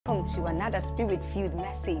to another spirit-filled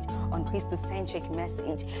message on Christocentric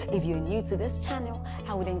Message. If you're new to this channel,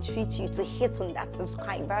 I would entreat you to hit on that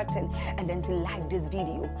subscribe button and then to like this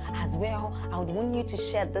video. As well, I would want you to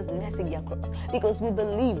share this message across, because we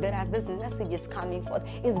believe that as this message is coming forth,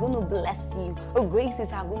 it's going to bless you.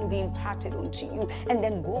 Graces are going to be imparted unto you, and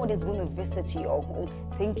then God is going to visit your home.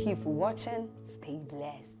 Thank you for watching. Stay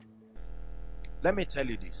blessed. Let me tell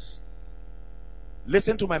you this.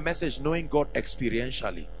 Listen to my message knowing God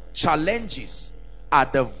experientially. Challenges are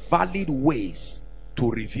the valid ways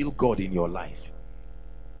to reveal God in your life.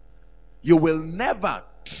 You will never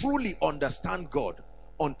truly understand God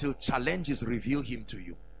until challenges reveal him to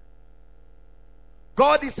you.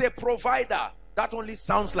 God is a provider. That only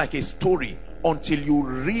sounds like a story until you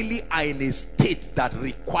really are in a state that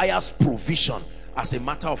requires provision as a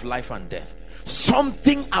matter of life and death.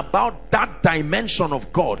 Something about that dimension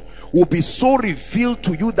of God will be so revealed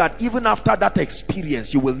to you that even after that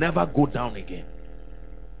experience, you will never go down again.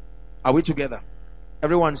 Are we together?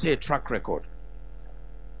 Everyone say a track record.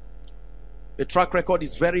 A track record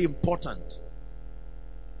is very important.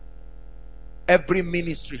 Every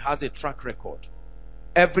ministry has a track record.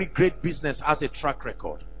 Every great business has a track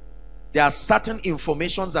record. There are certain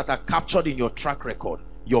informations that are captured in your track record.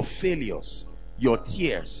 Your failures, your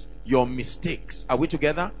tears, your mistakes. Are we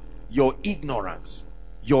together? Your ignorance,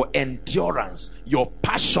 your endurance, your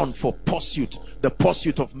passion for pursuit, the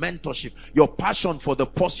pursuit of mentorship, your passion for the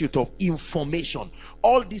pursuit of information.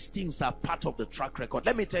 All these things are part of the track record.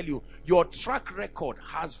 Let me tell you, your track record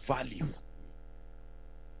has value.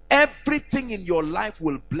 Everything in your life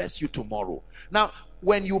will bless you tomorrow. Now,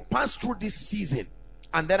 when you pass through this season,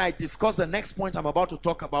 and then I discuss the next point I'm about to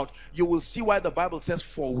talk about, you will see why the Bible says,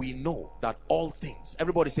 for we know that all things,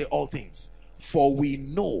 everybody say all things, for we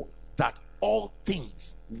know that all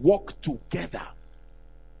things work together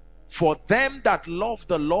for them that love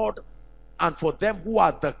the Lord and for them who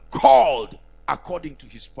are the called according to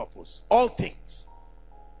his purpose. All things.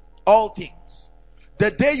 All things.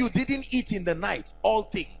 The day you didn't eat in the night, all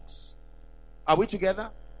things. Are we together?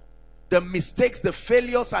 The mistakes, the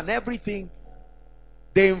failures and everything.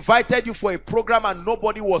 They invited you for a program and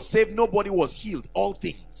nobody was saved, nobody was healed. All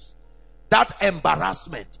things. That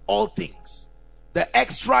embarrassment, all things. The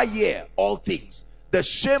extra year, all things. The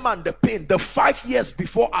shame and the pain, the 5 years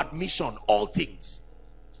before admission, all things.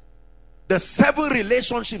 The 7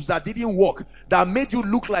 relationships that didn't work, that made you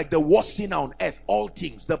look like the worst sinner on earth, all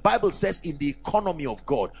things. The Bible says in the economy of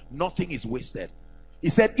God, nothing is wasted. He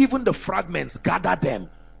said, even the fragments, gather them,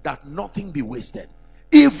 that nothing be wasted.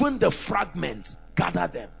 Even the fragments, gather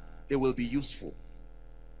them, they will be useful.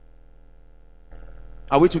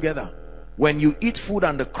 Are we together? When you eat food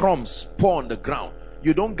and the crumbs pour on the ground,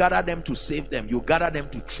 you don't gather them to save them, you gather them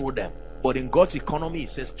to throw them. But in God's economy, it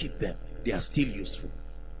says keep them, they are still useful.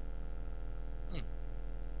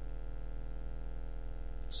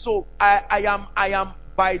 So I am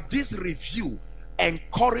by this review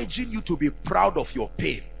encouraging you to be proud of your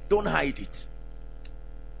pain. Don't hide it.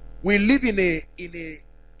 We live in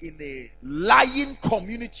a lying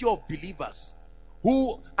community of believers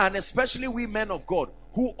who, and especially we men of God,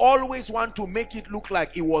 who always want to make it look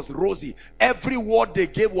like it was rosy. Every word they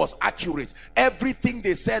gave was accurate. Everything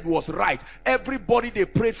they said was right. Everybody they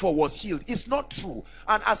prayed for was healed. It's not true.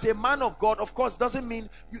 And as a man of God, of course, doesn't mean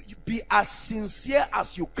you be as sincere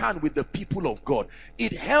as you can with the people of God.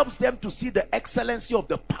 It helps them to see the excellency of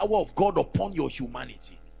the power of God upon your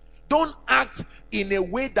humanity. Don't act in a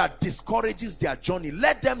way that discourages their journey.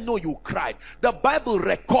 Let them know you cried. The Bible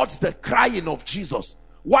records the crying of Jesus.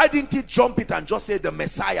 Why didn't he jump it and just say the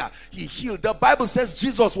Messiah, he healed? The Bible says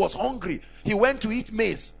Jesus was hungry. He went to eat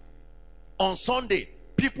maize on Sunday.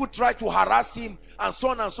 People tried to harass him and so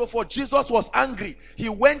on and so forth. Jesus was angry. He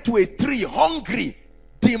went to a tree hungry,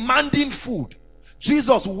 demanding food.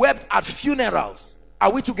 Jesus wept at funerals.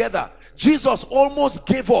 Are we together? Jesus almost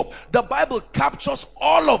gave up. The Bible captures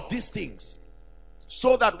all of these things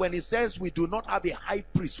so that when it says we do not have a high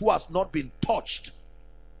priest who has not been touched.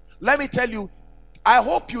 Let me tell you, I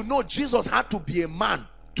hope you know Jesus had to be a man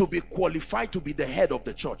to be qualified to be the head of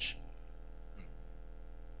the church.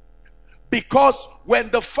 Because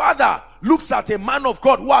when the Father looks at a man of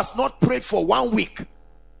God who has not prayed for 1 week,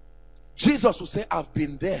 Jesus will say, I've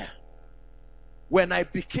been there. When I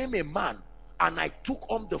became a man and I took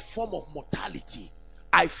on the form of mortality,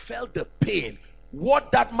 I felt the pain.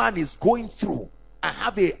 What that man is going through, I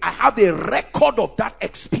have a record of that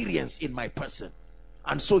experience in my person.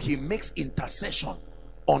 And so he makes intercession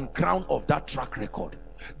on ground of that track record.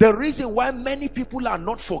 The reason why many people are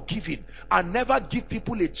not forgiven and never give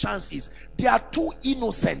people a chance is they are too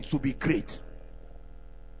innocent to be great.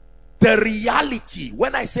 The reality,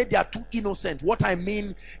 when I say they are too innocent, what I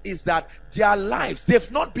mean is that their lives,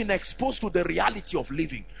 they've not been exposed to the reality of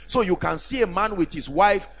living. So you can see a man with his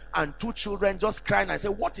wife and 2 children just crying and say,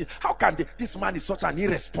 how can this man is such an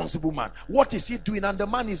irresponsible man? What is he doing? And the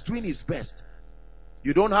man is doing his best.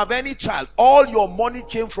 You don't have any child. All your money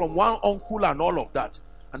came from one uncle and all of that.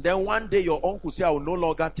 And then one day your uncle say, I will no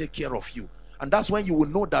longer take care of you. And that's when you will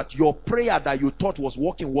know that your prayer that you thought was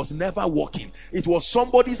working was never working. It was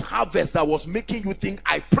somebody's harvest that was making you think,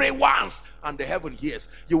 I pray once and the heaven hears.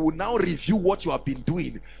 You will now review what you have been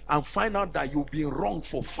doing and find out that you've been wrong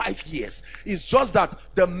for 5 years. It's just that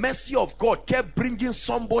the mercy of God kept bringing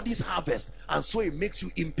somebody's harvest, and so it makes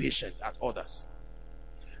you impatient at others.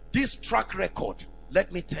 This track record,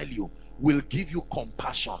 let me tell you, will give you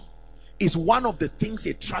compassion. Is one of the things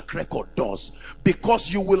a track record does,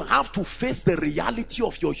 because you will have to face the reality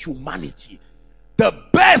of your humanity. The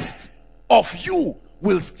best of you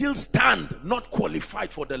will still stand not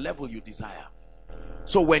qualified for the level you desire.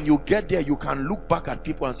 So when you get there, you can look back at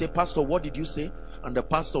people and say, Pastor, what did you say? And the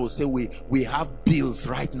pastor will say, we have bills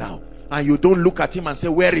right now. And you don't look at him and say,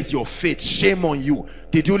 where is your faith? Shame on you.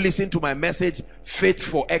 Did you listen to my message, faith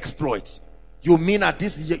for exploits? You mean at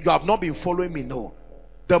this, you have not been following me? No.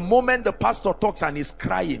 The moment the pastor talks and is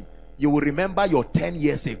crying, you will remember your 10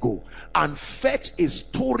 years ago and fetch a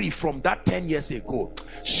story from that 10 years ago.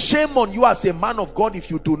 Shame on you as a man of God if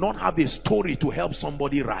you do not have a story to help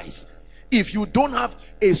somebody rise. If you don't have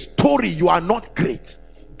a story, you are not great.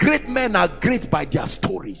 Great men are great by their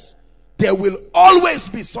stories. There will always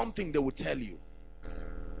be something they will tell you.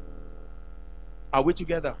 Are we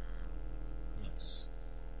together? Yes.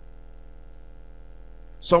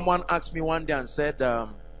 Someone asked me one day and said,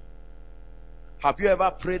 have you ever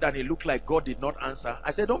prayed and it looked like God did not answer? I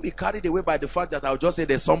said, don't be carried away by the fact that I'll just say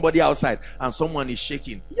there's somebody outside and someone is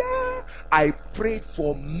shaking. Yeah, I prayed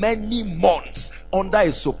for many months under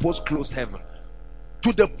a supposed closed heaven,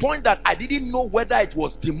 to the point that I didn't know whether it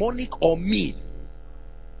was demonic or me.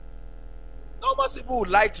 Now most people would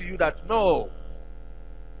lie to you that no.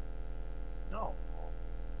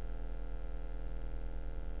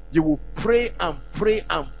 You will pray and pray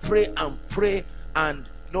and pray and pray, and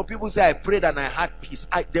people say I prayed and I had peace.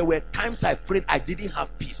 There were times I prayed, I didn't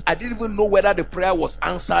have peace. I didn't even know whether the prayer was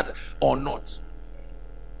answered or not.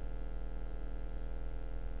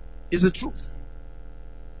 It's the truth.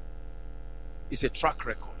 It's a track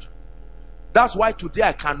record. That's why today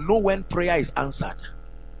I can know when prayer is answered,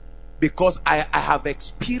 because I have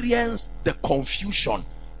experienced the confusion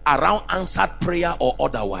around answered prayer or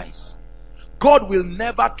otherwise. God will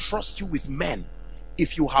never trust you with men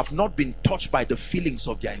if you have not been touched by the feelings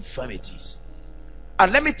of their infirmities.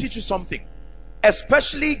 And let me teach you something,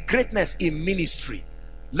 especially greatness in ministry.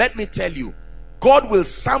 Let me tell you, God will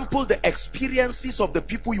sample the experiences of the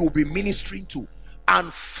people you will be ministering to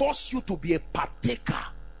and force you to be a partaker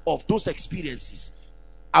of those experiences.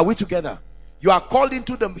 Are we together? You are called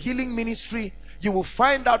into the healing ministry. You will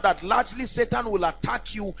find out that largely Satan will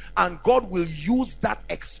attack you, and God will use that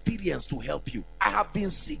experience to help you. I have been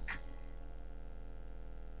sick.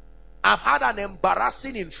 I've had an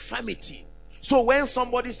embarrassing infirmity. So when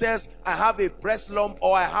somebody says, I have a breast lump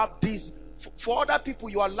or I have this, for other people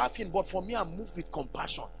you are laughing, but for me I'm moved with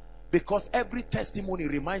compassion, because every testimony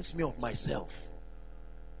reminds me of myself.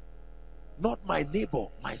 Not my neighbor,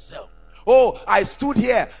 myself. Oh, I stood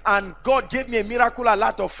here and God gave me a miracle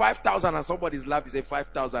alert of 5,000, and somebody's laugh is a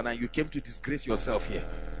 5,000, and you came to disgrace yourself here.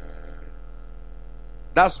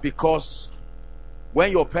 That's because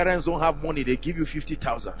when your parents don't have money, they give you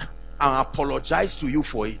 50,000 and apologize to you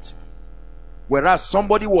for it. Whereas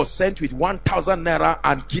somebody was sent with 1,000 naira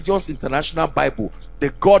and Gideon's International Bible, the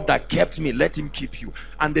God that kept me, let him keep you.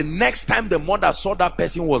 And the next time the mother saw that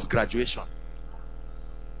person was graduation.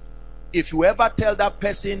 If you ever tell that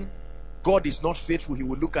person God is not faithful, he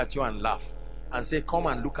will look at you and laugh and say, come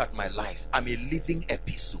and look at my life. I'm a living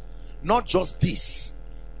epistle. Not just this,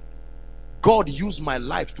 God used my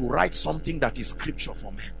life to write something that is scripture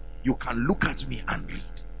for men. You can look at me and read.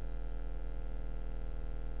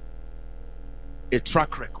 A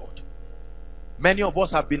track record. Many of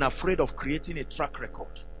us have been afraid of creating a track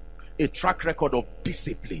record. A track record of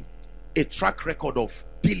discipline. A track record of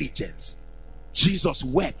diligence. Jesus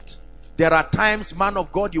wept. There are times, man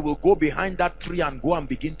of God, you will go behind that tree and go and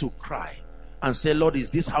begin to cry and say, Lord, is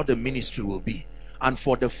this how the ministry will be? And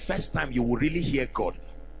for the first time you will really hear God.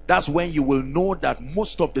 That's when you will know that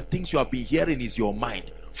most of the things you have been hearing is your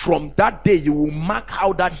mind. From that day you will mark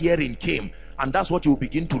how that hearing came, and that's what you will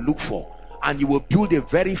begin to look for. And you will build a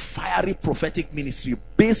very fiery prophetic ministry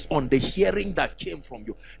based on the hearing that came from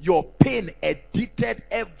you. Your pain edited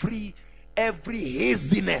every every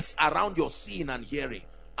haziness around your seeing and hearing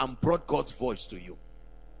and brought God's voice to you.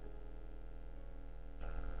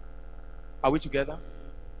 Are we together?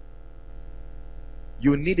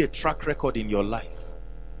 You need a track record in your life.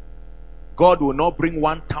 God will not bring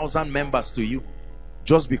 1,000 members to you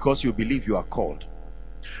just because you believe you are called.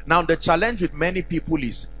 Now the challenge with many people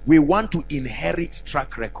is we want to inherit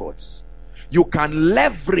track records. You can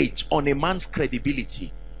leverage on a man's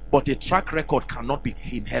credibility, but a track record cannot be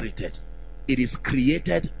inherited. It is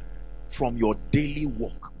created from your daily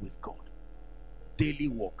walk with God. Daily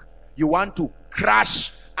walk. You want to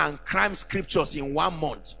crash and cram scriptures in 1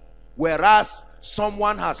 month, whereas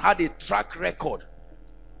someone has had a track record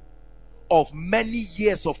of many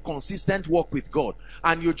years of consistent work with God,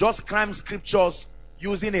 and you just cram scriptures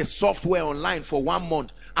using a software online for 1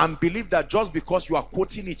 month and believe that just because you are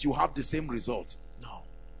quoting it you have the same result. No.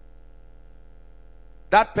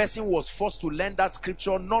 That person was forced to learn that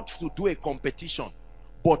scripture not to do a competition,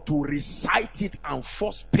 but to recite it and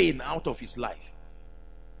force pain out of his life.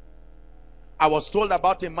 I was told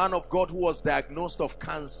about a man of God who was diagnosed of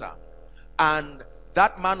cancer, and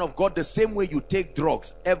that man of God, the same way you take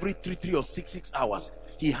drugs every 3 or 6 hours,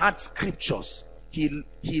 he had scriptures. He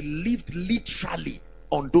lived literally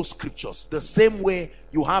on those scriptures. The same way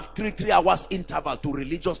you have 3 hours interval to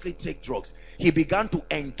religiously take drugs, he began to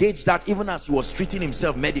engage that even as he was treating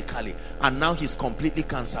himself medically, and now he's completely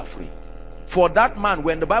cancer free. For that man,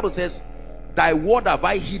 when the Bible says thy word have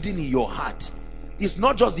I hidden in your heart, it's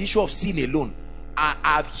not just the issue of sin alone. I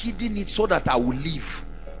have hidden it so that I will live.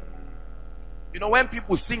 You know, when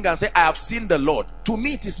people sing and say I have seen the Lord, to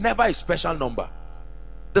me it is never a special number.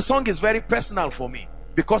 The song is very personal for me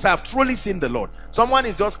because I have truly seen the Lord. Someone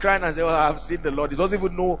is just crying and say, oh, I have seen the Lord. He doesn't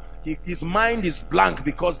even know, his mind is blank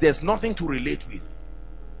because there's nothing to relate with.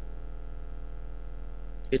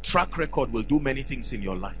 A track record will do many things in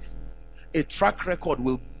your life. A track record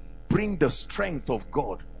will bring the strength of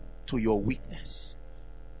God to your weakness.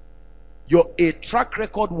 A track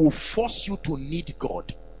record will force you to need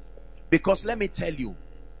God. Because let me tell you,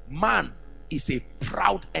 man is a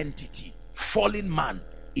proud entity. Fallen man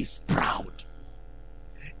is proud.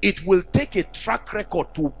 It will take a track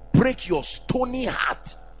record to break your stony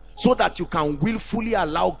heart so that you can willfully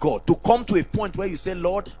allow God to come to a point where you say,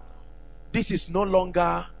 Lord, this is no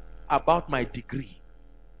longer about my degree.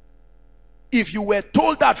 If you were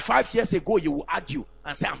told that 5 years ago, you will argue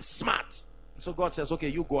and say, I'm smart. So God says, okay,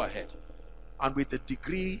 you go ahead. And with the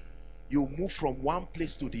degree, you move from one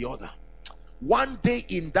place to the other. One day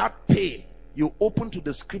in that pain, you open to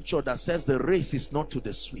the scripture that says the race is not to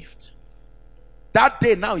the swift. That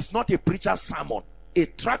day now is not a preacher's sermon. A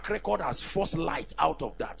track record has forced light out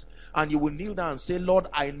of that. And you will kneel down and say, Lord,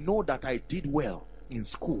 I know that I did well in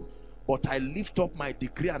school, but I lift up my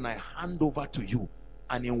degree and I hand over to you.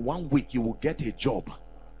 And in 1 week, you will get a job.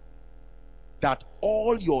 That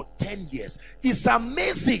all your 10 years. It's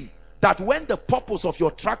amazing that when the purpose of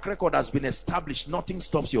your track record has been established, nothing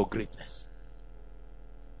stops your greatness.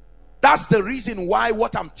 That's the reason why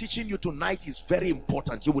what I'm teaching you tonight is very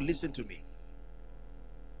important. You will listen to me.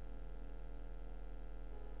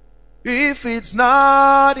 If it's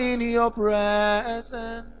not in your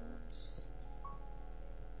presence,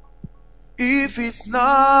 if it's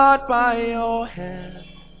not by your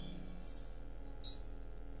hands,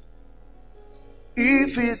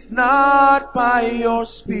 if it's not by your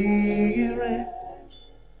spirit,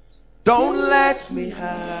 don't let me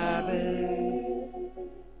have it.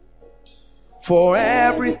 For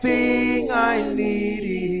everything I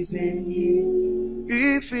need is in you.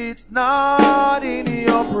 If it's not in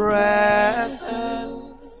your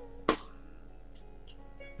presence,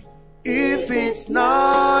 if it's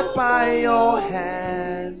not by your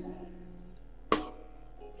hand,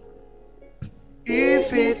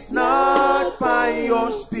 if it's not by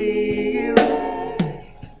your spirit,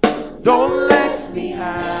 don't let me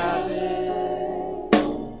have it.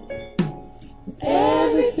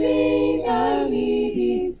 Everything I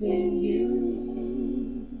need is in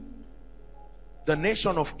you. The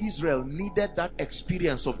nation of Israel needed that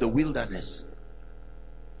experience of the wilderness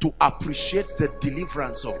to appreciate the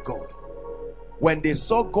deliverance of God. When they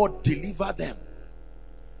saw God deliver them,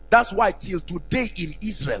 that's why till today in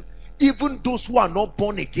Israel, even those who are not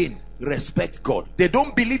born again respect God. They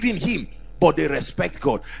don't believe in him, but they respect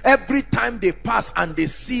God. Every time they pass and they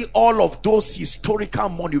see all of those historical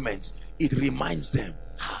monuments, it reminds them,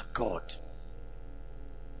 God.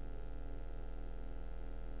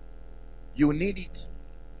 You need it.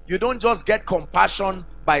 You don't just get compassion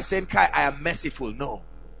by saying, Kai, I am merciful. No.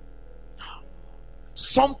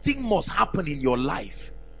 Something must happen in your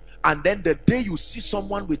life. And then the day you see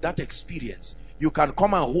someone with that experience, you can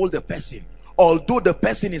come and hold the person. Although the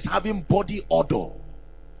person is having body odor,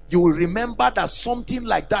 you will remember that something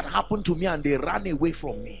like that happened to me and they ran away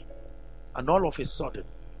from me. And all of a sudden,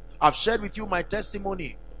 I've shared with you my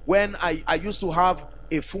testimony when I used to have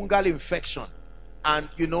a fungal infection, and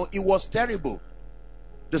you know, it was terrible.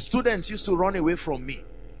 The students used to run away from me.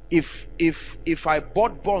 If I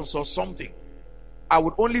bought buns or something, I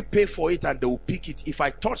would only pay for it and they would pick it if I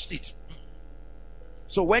touched it.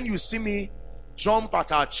 So when you see me jump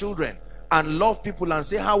at our children and love people and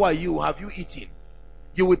say, how are you, have you eaten,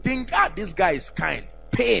 you would think, ah, this guy is kind.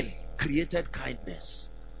 Pain created kindness.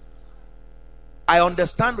 I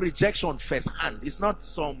understand rejection firsthand. It's not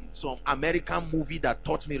some American movie that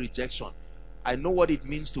taught me rejection. I know what it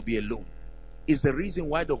means to be alone. It's the reason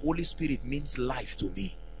why the Holy Spirit means life to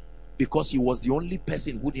me, because he was the only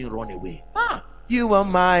person who didn't run away. Ah, you are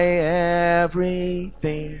my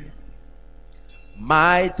everything,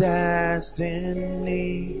 my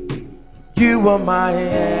destiny. You are my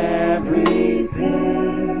everything,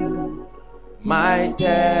 my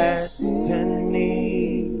destiny.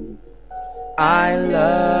 I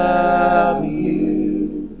love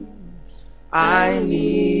you, I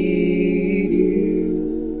need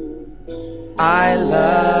you, I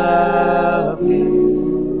love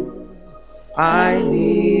you, I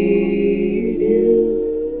need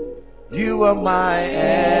you. You are my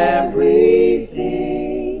everything,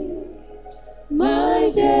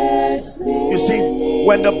 my destiny. You see,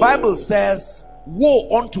 when the Bible says,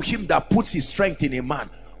 woe unto him that puts his strength in a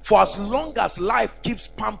man, for as long as life keeps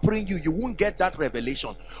pampering you, you won't get that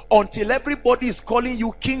revelation until everybody is calling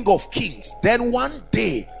you King of Kings. Then one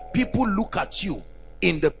day people look at you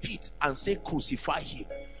in the pit and say, crucify him.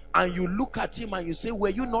 And you look at him and you say, were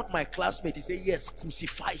you not my classmate? He say, yes,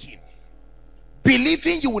 crucify him.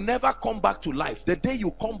 Believing you will never come back to life. The day you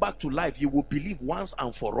come back to life, you will believe once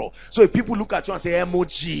and for all. So if people look at you and say,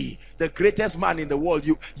 emoji, the greatest man in the world,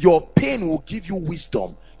 your pain will give you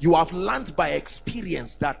wisdom. You have learned by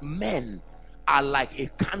experience that men are like a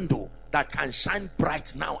candle that can shine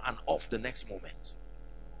bright now and off the next moment.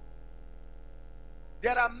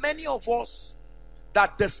 There are many of us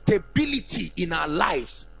that the stability in our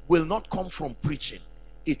lives will not come from preaching.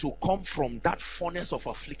 It will come from that furnace of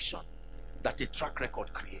affliction that a track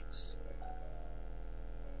record creates.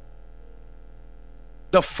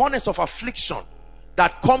 The furnace of affliction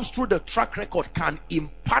that comes through the track record can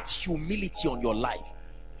impart humility on your life.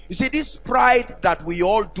 You see, this pride that we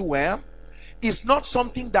all do is not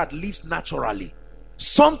something that lives naturally.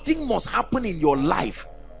 Something must happen in your life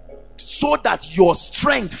so that your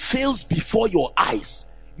strength fails before your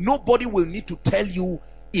eyes. Nobody will need to tell you,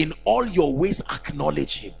 in all your ways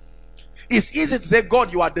acknowledge him. It's easy to say,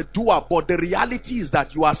 God, you are the doer, but the reality is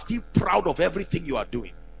that you are still proud of everything you are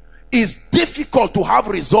doing. It's difficult to have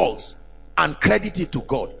results and credit it to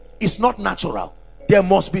God. It's not natural. There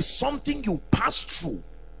must be something you pass through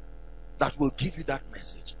that will give you that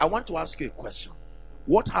message. I want to ask you a question.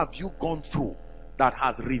 What have you gone through that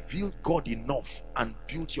has revealed God enough and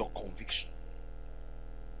built your conviction?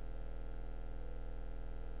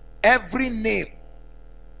 Every name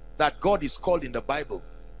that God is called in the Bible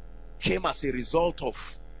came as a result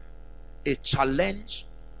of a challenge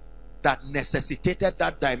that necessitated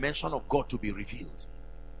that dimension of God to be revealed.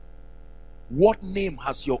 What name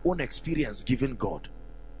has your own experience given God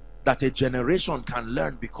that a generation can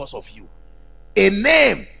learn because of you? A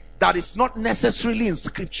name that is not necessarily in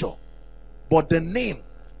scripture, but the name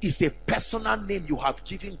is a personal name you have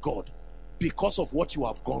given God because of what you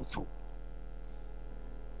have gone through.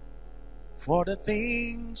 For the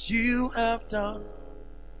things you have done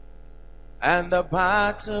and the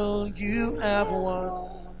battle you have won,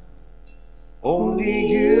 only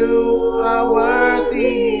you are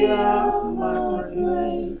worthy of my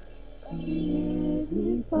praise.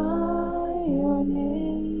 Magnify your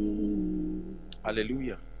name.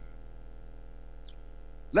 Hallelujah.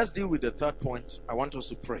 Let's deal with the third point. I want us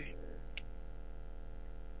to pray.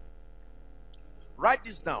 Write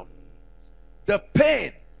this down. The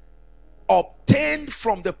pain obtained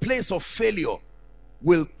from the place of failure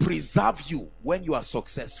will preserve you when you are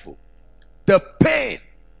successful. The pain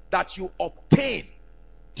that you obtain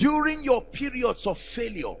during your periods of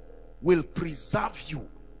failure will preserve you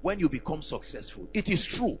when you become successful. It is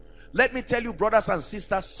true. Let me tell you, brothers and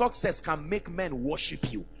sisters, success can make men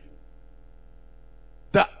worship you.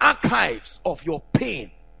 The archives of your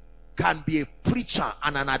pain can be a preacher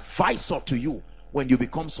and an advisor to you when you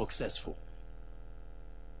become successful.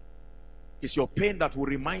 It's your pain that will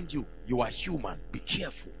remind you, you are human. Be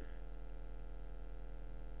careful.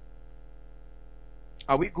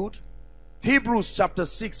 Are we good? Hebrews chapter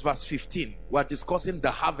 6 verse 15. We're discussing the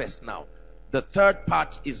harvest now. The third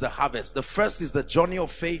part is the harvest. The first is the journey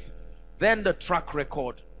of faith, then the track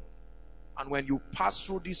record. And when you pass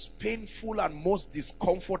through this painful and most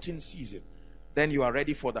discomforting season, then you are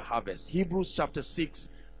ready for the harvest. Hebrews chapter 6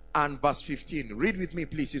 and verse 15. Read with me,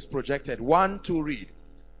 please. It's projected. 1, 2, read.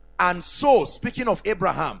 And so, speaking of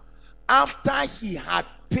Abraham, after he had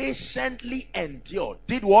patiently endured,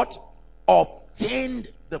 did what? Obtained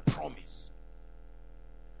the promise.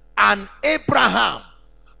 And Abraham,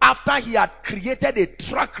 after he had created a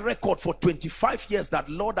track record for 25 years that,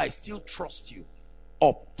 Lord, I still trust you,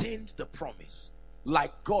 obtained the promise.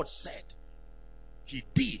 Like God said, he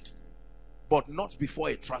did, but not before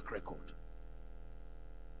a track record.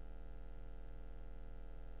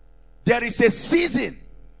 There is a season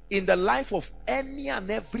in the life of any and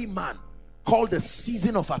every man called the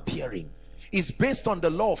season of appearing. It's based on the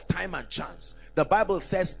law of time and chance. The Bible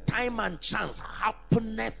says time and chance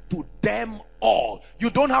happeneth to them all. You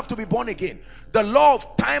don't have to be born again. The law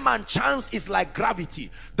of time and chance is like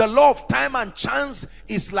gravity. The law of time and chance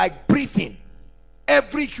is like breathing.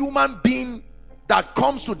 Every human being that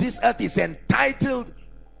comes to this earth is entitled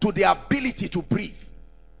to the ability to breathe.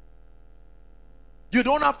 You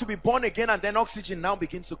don't have to be born again and then oxygen now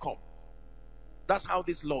begins to come. That's how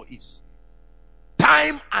this law is.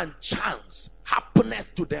 Time and chance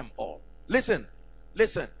happeneth to them all. Listen,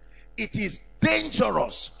 listen. It is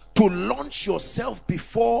dangerous to launch yourself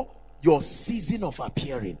before your season of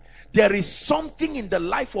appearing. There is something in the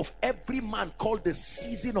life of every man called the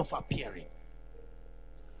season of appearing.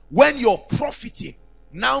 When your profiting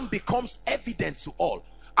now becomes evident to all.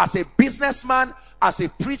 As a businessman, as a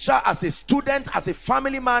preacher, as a student, as a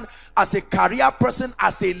family man, as a career person,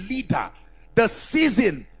 as a leader, the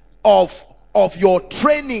season of your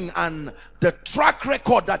training and the track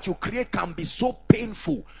record that you create can be so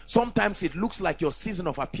painful. Sometimes it looks like your season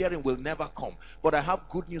of appearing will never come. But I have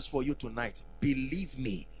good news for you tonight. Believe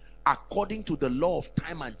me, according to the law of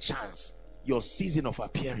time and chance, your season of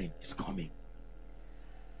appearing is coming.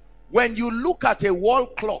 When you look at a wall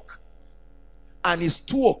clock and it's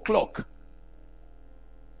 2 o'clock,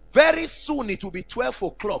 very soon it will be 12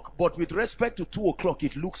 o'clock, but with respect to 2 o'clock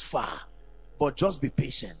it looks far. But just be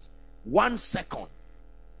patient. 1 second,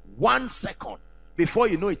 1 second, before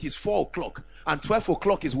you know it is 4 o'clock, and 12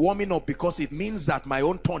 o'clock is warming up, because it means that my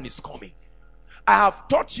own turn is coming. I have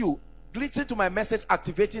taught you, listen to my message,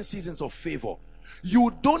 activating seasons of favor.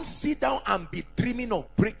 You don't sit down and be dreaming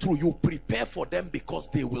of breakthrough. You prepare for them because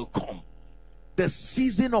they will come. The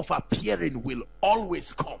season of appearing will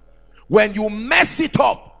always come. When you mess it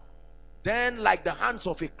up, then like the hands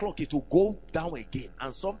of a clock, it will go down again.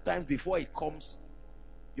 And sometimes before it comes,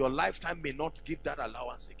 your lifetime may not give that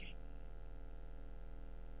allowance again.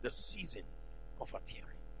 The season of appearing.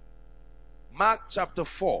 Mark chapter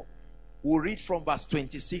 4. We'll read from verse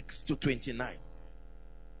 26 to 29.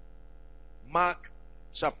 Mark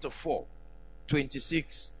chapter 4,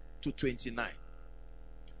 26 to 29.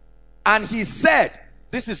 And he said,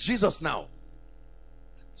 this is Jesus now,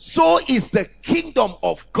 so is the kingdom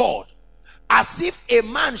of God, as if a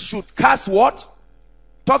man should cast what?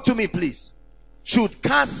 Talk to me, please. Should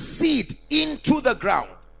cast seed into the ground.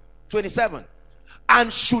 27.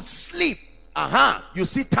 And should sleep. You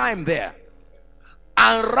see time there.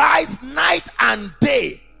 And rise night and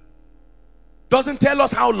day. Doesn't tell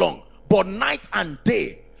us how long, but night and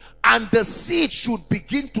day. And the seed should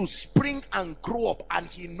begin to spring and grow up, and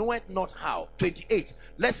he knoweth not how. 28.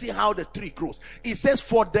 Let's see how the tree grows. It says,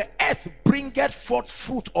 for the earth bringeth forth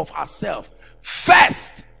fruit of herself.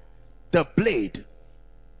 First the blade,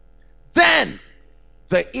 then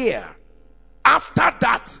the ear, after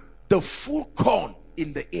that the full corn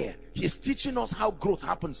in the ear. He's teaching us how growth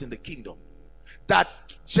happens in the kingdom. That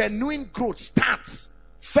genuine growth starts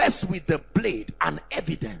first with the blade and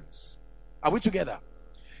evidence. Are we together?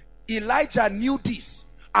 Elijah knew this,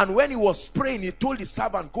 and when he was praying, he told his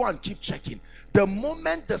servant, go and keep checking. The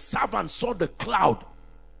moment the servant saw the cloud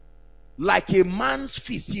like a man's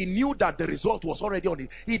fist, he knew that the result was already on it.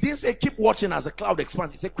 He didn't say keep watching as the cloud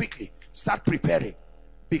expands. He said quickly start preparing,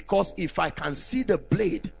 because if I can see the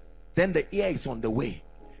blade, then the ear is on the way.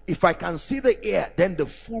 If I can see the ear, then the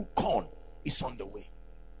full corn is on the way.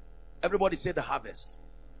 Everybody say the harvest.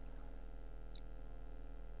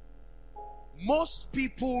 Most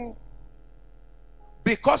people,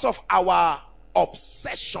 because of our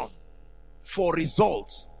obsession for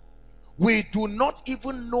results, we do not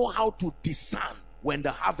even know how to discern when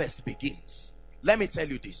the harvest begins. Let me tell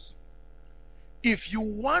you this. If you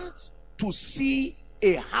want to see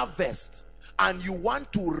a harvest and you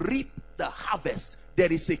want to reap the harvest,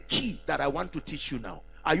 there is a key that I want to teach you now.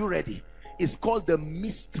 Are you ready? It's called the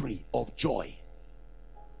mystery of joy.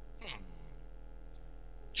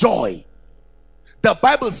 joy. The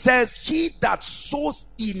Bible says, he that sows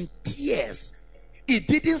in tears, it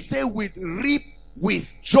didn't say will reap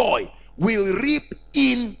with joy, will reap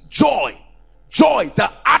in joy. Joy,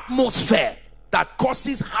 the atmosphere that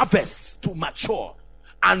causes harvests to mature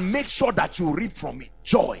and make sure that you reap from it.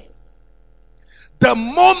 Joy. The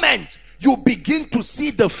moment you begin to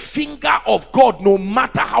see the finger of God, no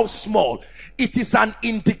matter how small, it is an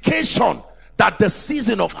indication that the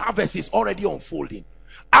season of harvest is already unfolding.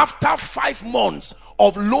 After 5 months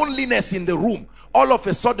of loneliness in the room, all of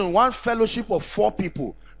a sudden one fellowship of 4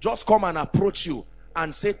 people just come and approach you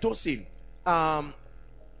and say, Tosin,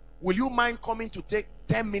 will you mind coming to take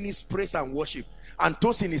 10 minutes praise and worship? And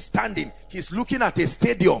Tosin is standing, he's looking at a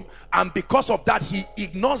stadium, and because of that he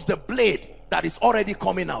ignores the blade that is already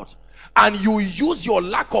coming out, and you use your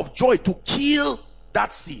lack of joy to kill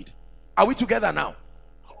that seed. Are we together now?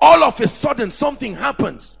 All of a sudden something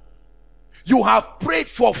happens. You have prayed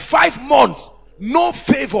for 5 months, no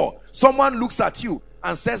favor. Someone looks at you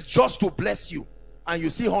and says, just to bless you, and you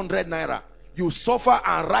see 100 naira. You suffer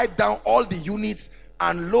and write down all the units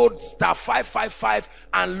and load star 555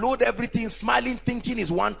 and load everything, smiling, thinking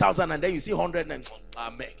is 1,000, and then you see 100 and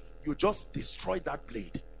amen. You just destroyed that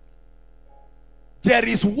blade. There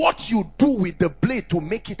is what you do with the blade to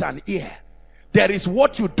make it an ear. There is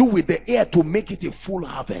what you do with the ear to make it a full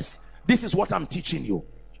harvest. This is what I'm teaching you.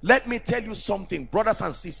 Let me tell you something, brothers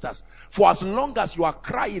and sisters. For as long as you are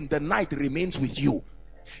crying, the night remains with you.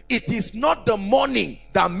 It is not the morning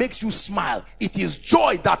that makes you smile. It is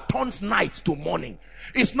joy that turns night to morning.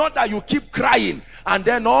 It's not that you keep crying and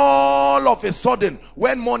then all of a sudden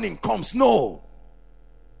when morning comes. No.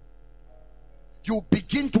 You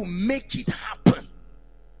begin to make it happen.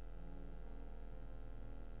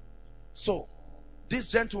 So this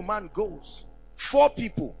gentleman goes, 4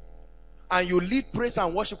 people, and you lead praise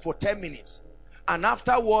and worship for 10 minutes, and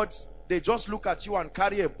afterwards they just look at you and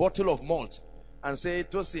carry a bottle of malt and say,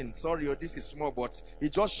 Tosin, sorry, this is small, but he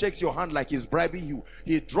just shakes your hand like he's bribing you.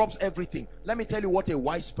 He drops everything. Let me tell you what a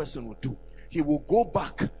wise person will do. He will go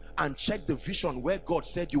back and check the vision where God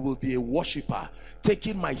said you will be a worshiper,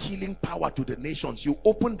 taking my healing power to the nations. You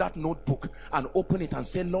open that notebook and open it and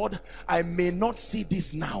say, Lord, I may not see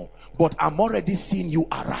this now, but I'm already seeing you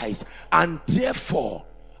arise, and therefore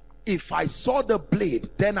if I saw the blade,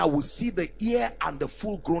 then I will see the ear and the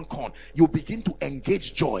full grown corn. You begin to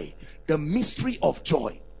engage joy, the mystery of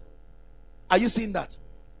joy. Are you seeing that?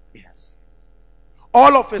 Yes.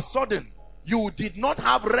 All of a sudden you did not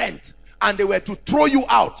have rent and they were to throw you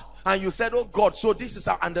out, and you said, oh God, so this is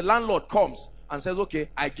how, and the landlord comes and says, okay,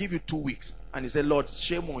 I give you 2 weeks. And he said, Lord,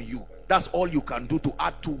 shame on you. That's all you can do to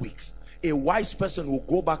add 2 weeks. A wise person will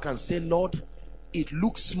go back and say, Lord, it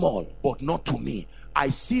looks small, but not to me. I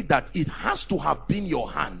see that it has to have been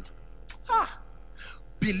your hand.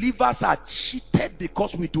 Believers are cheated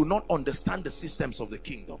because we do not understand the systems of the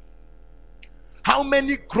kingdom. How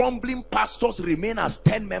many grumbling pastors remain as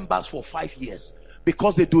 10 members for 5 years?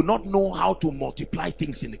 Because they do not know how to multiply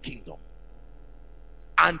things in the kingdom.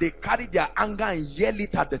 And they carry their anger and yell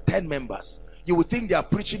it at the 10 members. You would think they are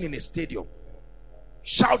preaching in a stadium,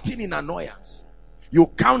 shouting in annoyance. You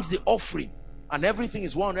count the offering and everything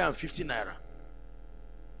is 150 naira.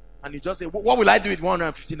 And you just say, what will I do with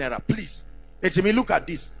 150 naira? Please. Hey, Jimmy, look at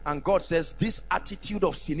this. And God says, this attitude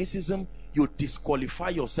of cynicism, you disqualify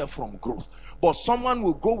yourself from growth. But someone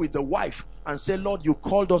will go with the wife and say, Lord, you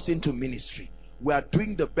called us into ministry. We are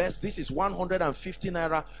doing the best. This is 150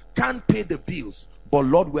 naira. Can't pay the bills. But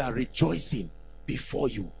Lord, we are rejoicing before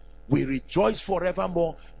you. We rejoice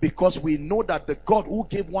forevermore because we know that the God who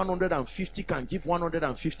gave 150 can give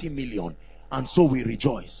 150 million. And so we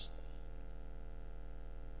rejoice.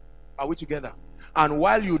 Are we together? And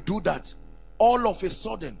while you do that, all of a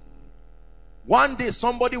sudden, one day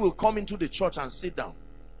somebody will come into the church and sit down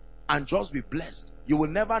and just be blessed. You will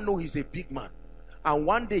never know he's a big man. And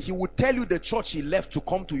one day he will tell you the church he left to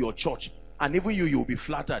come to your church. And even you'll be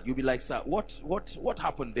flattered. You'll be like, sir, what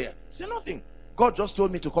happened there? Say nothing. God just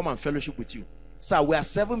told me to come and fellowship with you. Sir, we are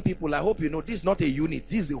 7 people. I hope you know this is not a unit.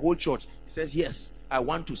 This is the whole church. He says, yes, I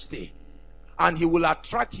want to stay. And he will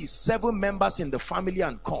attract his 7 members in the family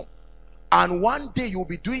and come. And one day you'll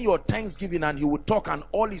be doing your Thanksgiving and he will talk and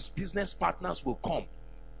all his business partners will come.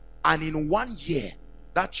 And in 1 year,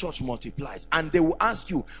 that church multiplies. And they will ask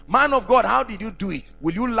you, man of God, how did you do it?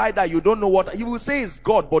 Will you lie that you don't know what? You will say it's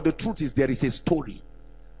God, but the truth is there is a story.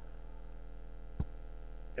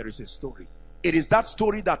 There is a story. It is that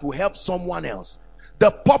story that will help someone else.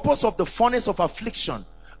 The purpose of the furnace of affliction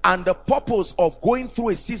and the purpose of going through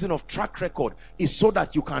a season of track record is so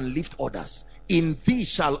that you can lift others. in thee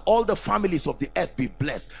shall all the families of the earth be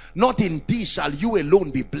blessed. Not in thee shall you alone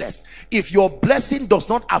be blessed. If your blessing does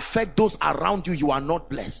not affect those around you, you are not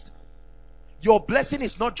blessed. Your blessing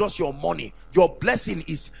is not just your money. Your blessing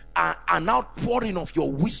is an outpouring of your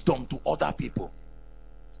wisdom to other people.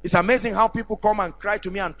 It's amazing how people come and cry to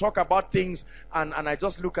me and talk about things, and I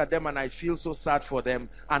just look at them and I feel so sad for them,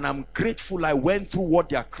 and I'm grateful I went through what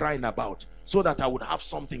they are crying about so that I would have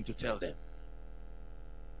something to tell them.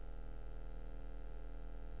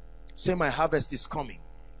 Say, my harvest is coming.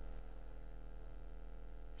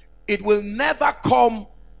 It will never come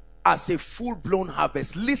as a full-blown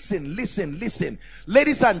harvest. Listen, listen, listen.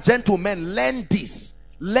 Ladies and gentlemen, learn this.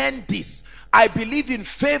 Learn this. I believe in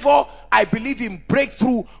favor, I believe in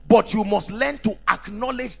breakthrough, but you must learn to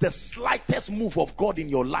acknowledge the slightest move of God in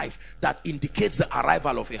your life that indicates the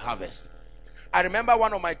arrival of a harvest. I remember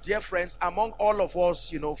one of my dear friends, among all of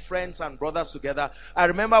us, you know, friends and brothers together. I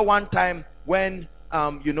remember one time when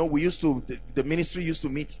you know, we used to, the ministry used to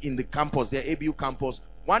meet in the campus, the ABU campus.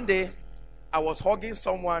 One day I was hugging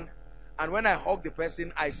someone, and when I hugged the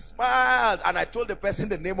person, I smiled and I told the person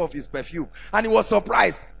the name of his perfume, and he was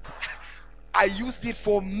surprised. I used it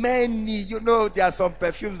for many, you know, there are some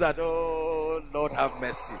perfumes that, oh Lord have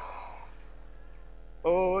mercy,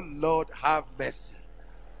 oh Lord have mercy.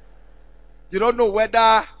 You don't know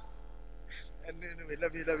whether,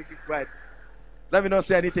 let me keep quiet. Let me not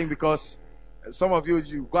say anything, because some of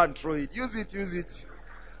you go and throw it. Use it, use it.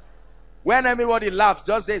 When anybody laughs,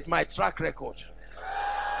 just say, it's my track record.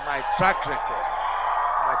 It's my track record.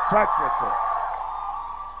 It's my track record.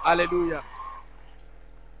 Hallelujah.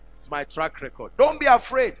 It's my track record. Don't be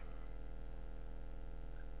afraid.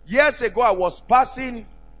 Years ago, I was passing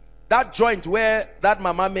that joint where that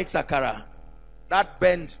mama makes akara. That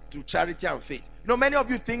bend to Charity and Faith. You know, many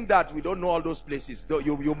of you think that we don't know all those places.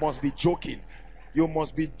 You must be joking. You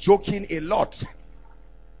must be joking a lot.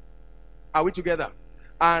 Are we together?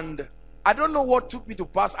 And I don't know what took me to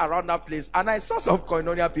pass around that place, and I saw some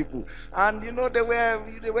Koinonia people, and you know, they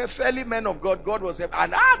were fairly men of God. God was helping,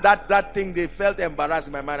 and that thing, they felt embarrassed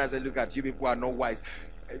in my mind. I said, look at you people are not wise.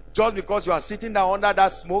 Just because you are sitting down under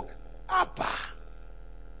that smoke, Abba.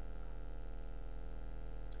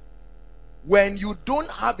 When you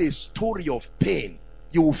don't have a story of pain,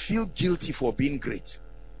 you will feel guilty for being great.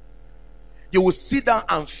 You will sit down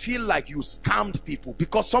and feel like you scammed people,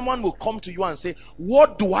 because someone will come to you and say,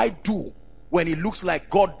 what do I do when it looks like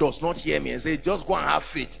God does not hear me? And say, just go and have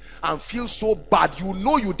faith, and feel so bad. You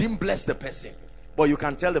know you didn't bless the person, but you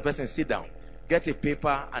can tell the person, sit down, get a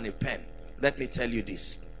paper and a pen. Let me tell you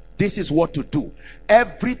this. This is what to do.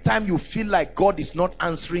 Every time you feel like God is not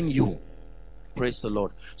answering you, praise the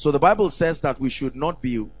Lord. So the Bible says that we should not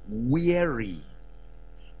be weary.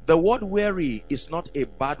 The word weary is not a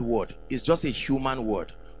bad word. It's just a human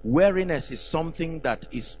word. Weariness is something that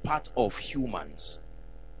is part of humans.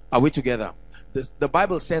 Are we together? The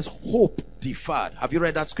Bible says hope deferred. Have you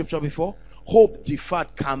read that scripture before? Hope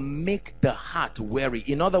deferred can make the heart weary.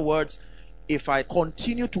 In other words, if I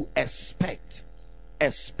continue to expect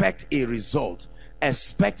a result,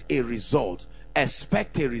 expect a result,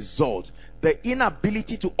 the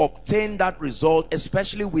inability to obtain that result,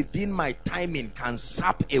 especially within my timing, can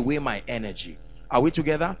sap away my energy. Are we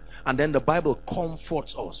together? And then the Bible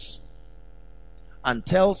comforts us and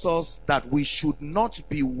tells us that we should not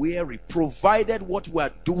be weary, provided what we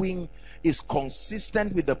are doing is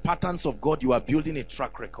consistent with the patterns of God. You are building a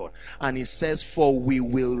track record. And it says, for we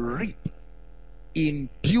will reap in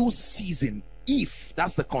due season, if,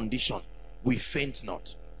 that's the condition, we faint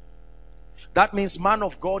not. That means, man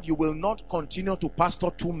of God, you will not continue to pastor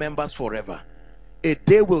 2 members forever. A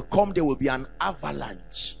day will come, there will be an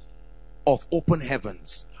avalanche of open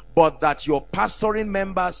heavens. But that your pastoring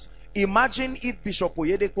members, imagine if Bishop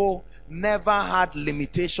Oyedeko never had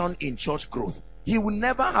limitation in church growth. He would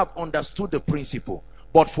never have understood the principle.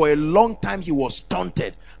 But for a long time he was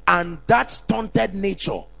stunted, and that stunted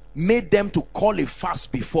nature made them to call a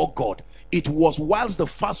fast before God. It was whilst the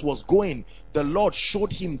fast was going, the Lord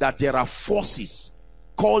showed him that there are forces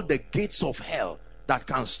called the gates of hell that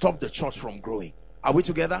can stop the church from growing. Are we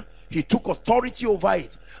together? He took authority over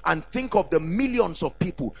it. And think of the millions of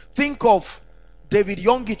people. Think of David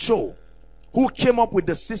Yonggi Cho, who came up with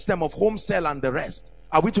the system of home cell and the rest.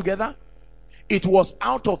 Are we together? It was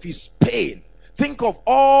out of his pain. Think of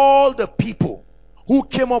all the people who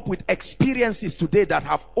came up with experiences today that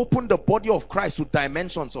have opened the body of Christ to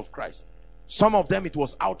dimensions of Christ. Some of them, it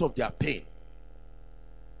was out of their pain.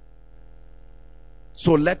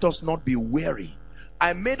 So let us not be weary.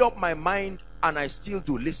 I made up my mind, and I still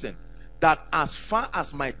do, listen, that as far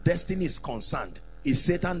as my destiny is concerned, it's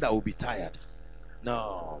Satan that will be tired.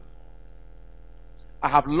 No. I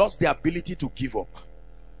have lost the ability to give up.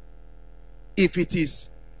 If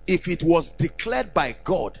it was declared by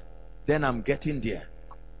God, then I'm getting there.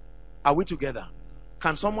 Are we together?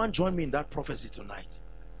 Can someone join me in that prophecy tonight?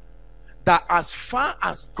 That as far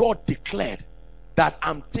as God declared that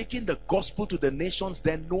I'm taking the gospel to the nations,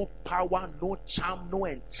 then no power, no charm, no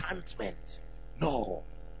enchantment. No.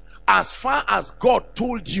 As far as God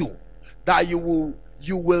told you that you will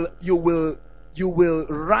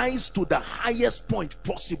rise to the highest point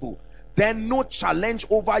possible, then no challenge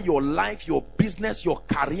over your life, your business, your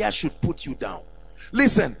career should put you down.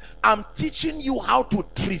 Listen, I'm teaching you how to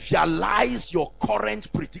trivialize your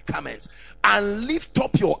current predicament and lift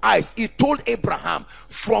up your eyes. He told Abraham,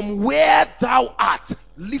 from where thou art,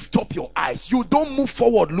 lift up your eyes. You don't move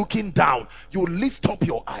forward looking down. You lift up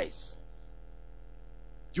your eyes.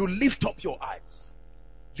 You lift up your eyes.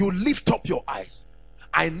 You lift up your eyes.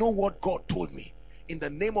 I know what God told me. In the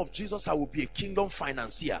name of Jesus, I will be a kingdom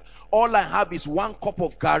financier. All I have is 1 cup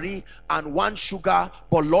of gari and 1 sugar,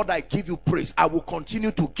 but Lord, I give you praise. I will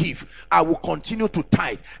continue to give. I will continue to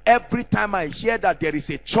tithe. Every time I hear that there is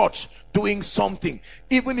a church doing something,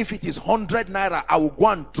 even if it is 100 naira, I will go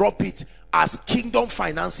and drop it as kingdom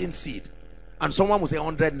financing seed. And someone will say,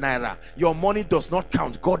 100 naira, your money does not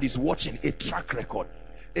count. God is watching. A track record.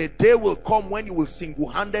 A day will come when you will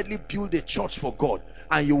single-handedly build a church for God,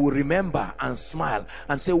 and you will remember and smile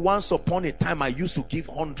and say, once upon a time I used to give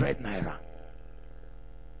 100 naira.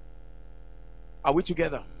 Are we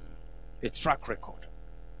together? A track record.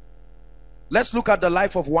 Let's look at the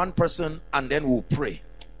life of one person and then we'll pray,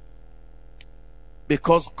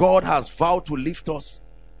 because God has vowed to lift us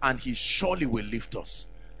and he surely will lift us.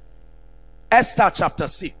 Esther chapter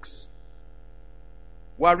 6.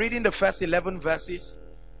 We're reading the first 11 verses.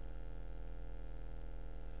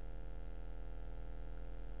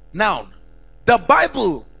 Now, the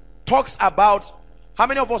Bible talks about, how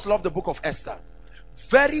many of us love the book of Esther?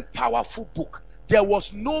 Very powerful book. There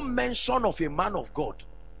was no mention of a man of God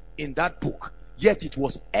in that book, yet it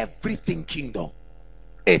was everything kingdom.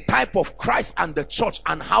 A type of Christ and the church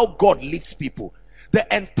and how God lifts people. The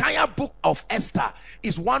entire book of Esther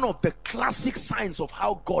is one of the classic signs of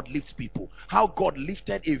how God lifts people. How God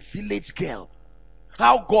lifted a village girl.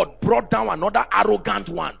 How God brought down another arrogant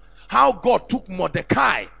one. How God took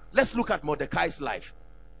Mordecai. Let's look at Mordecai's life.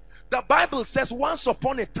 The Bible says once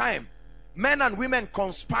upon a time, men and women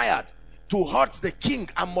conspired to hurt the king,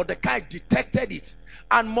 and Mordecai detected it.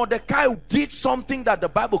 And Mordecai did something that the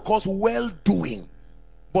Bible calls well-doing,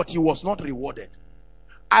 but he was not rewarded.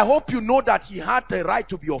 I hope you know that he had the right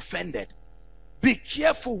to be offended. Be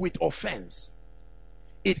careful with offense.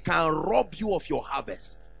 It can rob you of your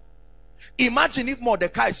harvest. Imagine if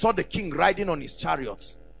Mordecai saw the king riding on his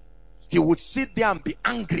chariots. He would sit there and be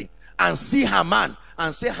angry and see Haman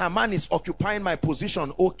and say, Haman is occupying my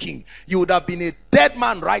position, O king. You would have been a dead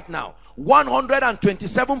man right now.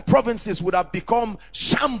 127 provinces would have become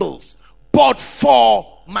shambles, but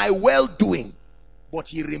for my well-doing. But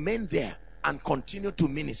he remained there and continued to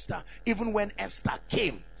minister. Even when Esther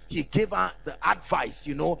came, he gave her the advice,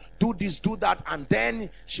 you know, do this, do that. And then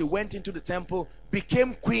she went into the temple,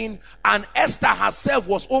 became queen, and Esther herself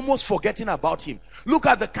was almost forgetting about him. Look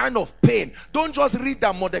at the kind of pain. Don't just read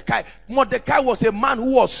that Mordecai was a man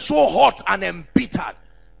who was so hot and embittered.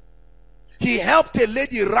 He helped a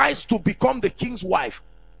lady rise to become the king's wife,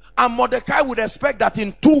 and Mordecai would expect that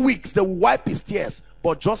in 2 weeks they will wipe his tears.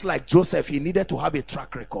 But just like Joseph, he needed to have a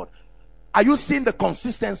track record. Are you seeing the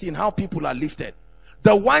consistency in how people are lifted?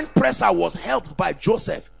 The wine presser was helped by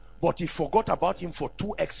Joseph, but he forgot about him for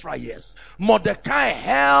 2 extra years. Mordecai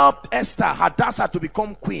helped Esther, Hadassah, to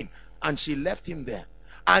become queen, and she left him there.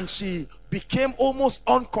 And she became almost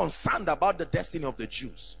unconcerned about the destiny of the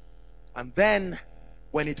Jews. And then,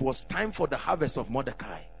 when it was time for the harvest of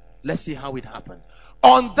Mordecai, let's see how it happened.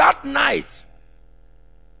 On that night,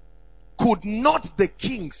 could not the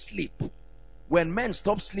king sleep? When men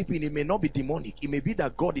stop sleeping, it may not be demonic. It may be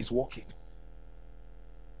that God is working.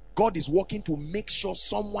 God is working to make sure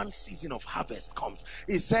someone's season of harvest comes.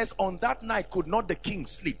 It says, on that night could not the king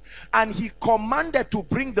sleep, and he commanded to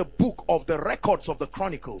bring the book of the records of the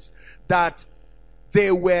chronicles, that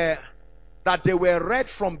they were read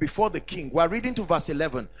from before the king. We're reading to verse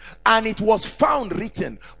 11. And it was found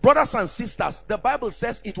written. Brothers and sisters, the Bible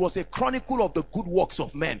says it was a chronicle of the good works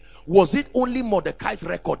of men. Was it only Mordecai's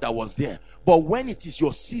record that was there? But when it is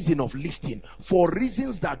your season of lifting, for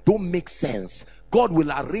reasons that don't make sense, God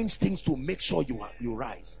will arrange things to make sure you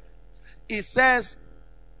rise. It says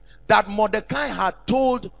that Mordecai had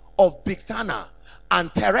told of Bigthana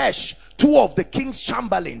and Teresh, 2 of the king's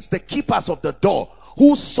chamberlains, the keepers of the door,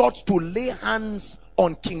 who sought to lay hands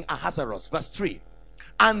on King Ahasuerus. Verse 3.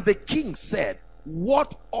 And the king said,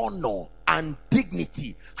 what honor and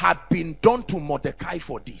dignity had been done to Mordecai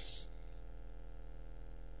for this?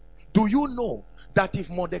 Do you know that if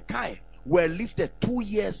Mordecai were lifted 2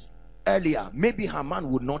 years earlier, maybe Haman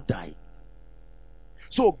would not die?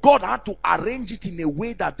 So God had to arrange it in a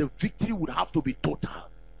way that the victory would have to be total.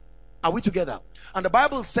 Are we together? And the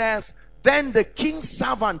Bible says, then the king's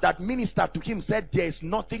servant that ministered to him said, there is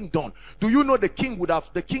nothing done. Do you know the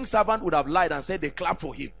king's servant would have lied and said they clapped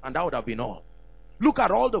for him, and that would have been all. Look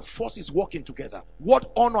at all the forces working together.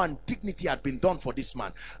 What honor and dignity had been done for this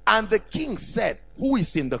man. And the king said, who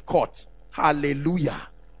is in the court? Hallelujah.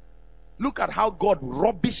 Look at how God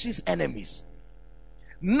rubbishes enemies.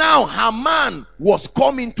 Now Haman was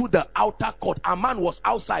coming to the outer court. Haman was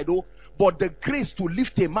outside, oh, but the grace to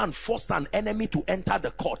lift a man forced an enemy to enter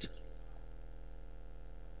the court.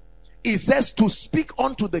 It says to speak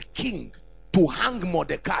unto the king to hang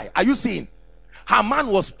Mordecai. Are you seeing? Haman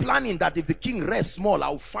was planning that if the king rests small,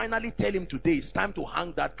 I'll finally tell him today it's time to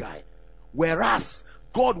hang that guy. Whereas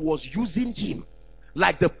God was using him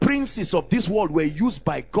like the princes of this world were used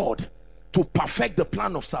by God to perfect the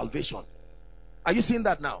plan of salvation. Are you seeing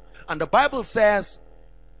that now? And the Bible says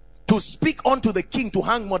to speak unto the king to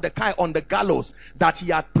hang Mordecai on the gallows that he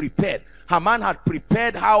had prepared. Haman had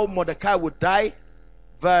prepared how Mordecai would die.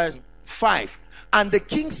 Verse 5. And the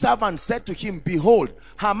king's servant said to him, behold,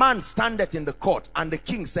 Haman standeth in the court. And the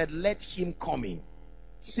king said, let him come in.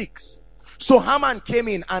 6. So Haman came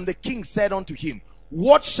in, and the king said unto him,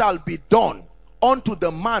 what shall be done unto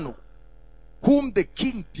the man whom the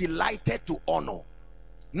king delighted to honor?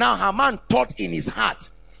 Now Haman thought in his heart,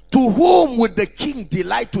 to whom would the king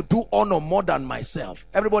delight to do honor more than myself?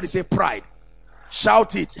 Everybody say pride.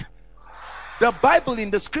 Shout it. The Bible,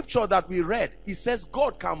 in the scripture that we read, it says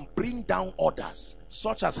God can bring down others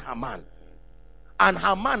such as Haman. And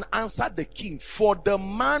Haman answered the king, for the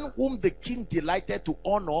man whom the king delighted to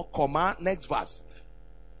honor, comma, next verse.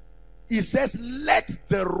 It says, let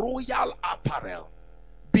the royal apparel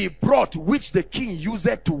be brought which the king used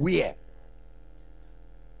to wear,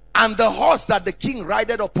 and the horse that the king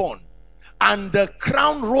rideth upon, and the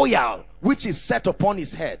crown royal which is set upon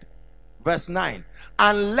his head. Verse 9.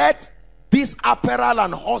 And let this apparel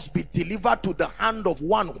and horse be delivered to the hand of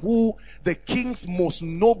one who the king's most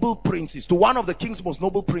noble princes, to one of the king's most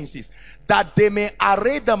noble princes, that they may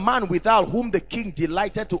array the man withal whom the king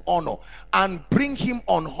delighted to honor, and bring him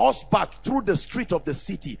on horseback through the street of the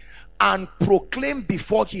city, and proclaim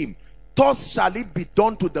before him, thus shall it be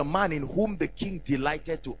done to the man in whom the king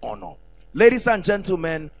delighted to honor. Ladies and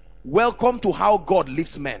gentlemen, welcome to how God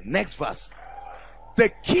lifts men. Next verse. The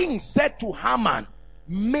king said to Haman,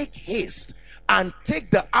 make haste and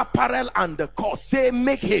take the apparel and the course. Say,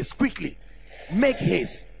 make haste quickly. Make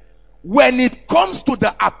haste. When it comes to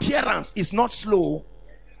the appearance, it's not slow.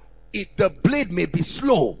 The blade may be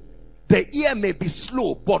slow, the ear may be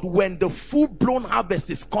slow, but when the full-blown harvest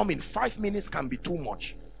is coming, 5 minutes can be too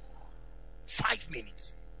much. 5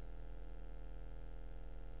 minutes.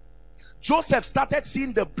 Joseph started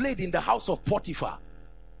seeing the blade in the house of Potiphar,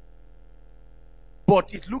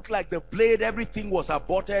 but it looked like the blade, everything was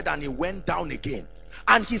aborted, and it went down again.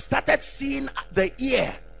 And he started seeing the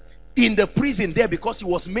ear in the prison there because he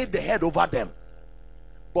was made the head over them.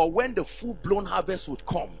 But when the full-blown harvest would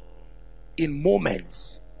come, in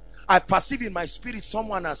moments, I perceive in my spirit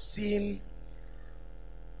someone has seen,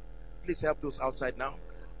 please help those outside now.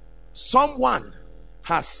 Someone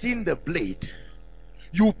has seen the blade.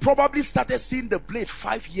 You probably started seeing the blade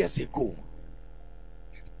 5 years ago.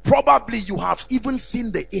 Probably you have even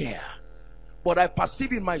seen the ear. But I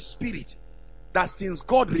perceive in my spirit that since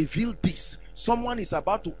God revealed this, someone is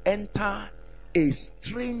about to enter a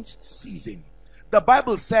strange season. The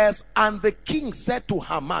Bible says, and the king said to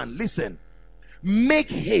Haman, listen, make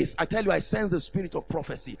haste. I tell you, I sense the spirit of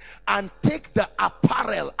prophecy. And take the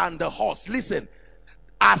apparel and the horse. Listen,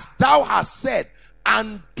 as thou hast said,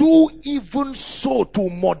 and do even so to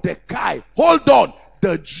Mordecai. Hold on.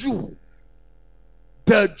 The Jew,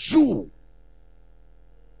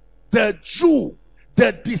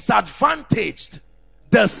 the disadvantaged,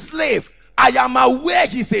 the slave. I am aware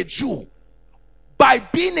he's a Jew. By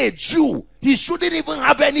being a Jew, he shouldn't even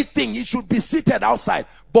have anything. He should be seated outside.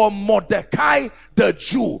 But Mordecai, the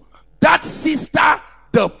Jew, that sister,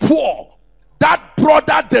 the poor, that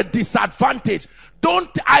brother, the disadvantaged.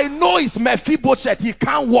 I know it's Mephibosheth, he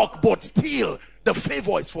can't walk, but still the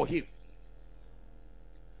favor is for him.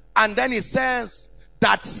 And then it says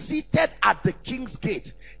that seated at the king's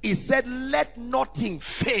gate, he said, let nothing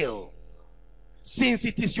fail. Since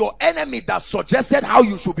it is your enemy that suggested how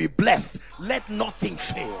you should be blessed, let nothing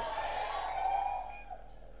fail.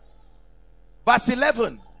 Verse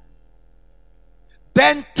 11.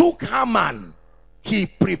 Then took Haman, he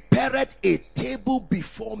prepared a table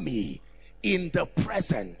before me in the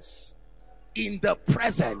presence. In the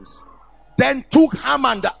presence. Then took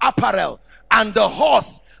Haman the apparel and the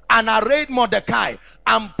horse, and arrayed Mordecai,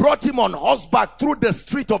 and brought him on horseback through the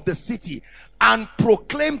street of the city, and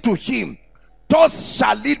proclaimed to him, thus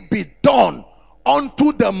shall it be done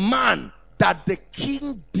unto the man that the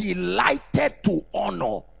king delighted to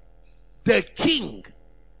honor. The king,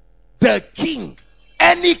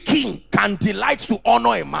 any king can delight to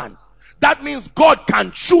honor a man. That means God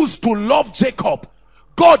can choose to love Jacob.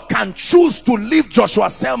 God can choose to leave Joshua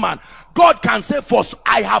Selman. God can say, for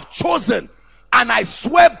I have chosen, and I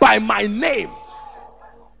swear by my name.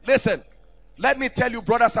 Listen, let me tell you,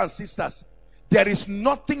 brothers and sisters, there is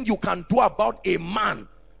nothing you can do about a man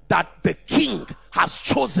that the king has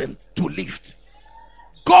chosen to lift.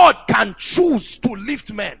 God can choose to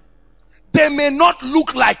lift men. They may not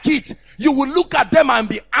look like it. You will look at them and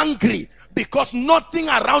be angry, because nothing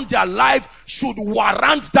around their life should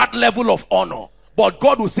warrant that level of honor. But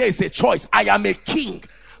God will say it's a choice. I am a king.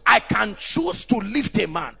 I can choose to lift a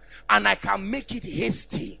man, and I can make it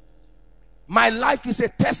hasty. My life is a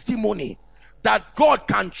testimony that God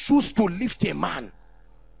can choose to lift a man.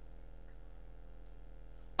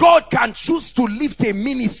 God can choose to lift a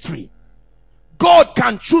ministry. God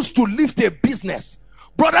can choose to lift a business.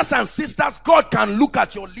 Brothers and sisters, God can look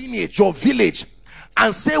at your lineage, your village,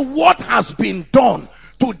 and say, what has been done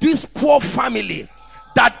to this poor family,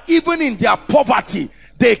 that even in their poverty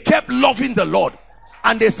they kept loving the Lord.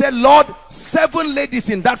 And they said, Lord, 7 ladies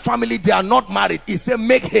in that family, they are not married. He said,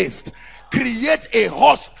 make haste, create a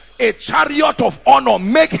horse, a chariot of honor,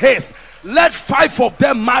 make haste, let 5 of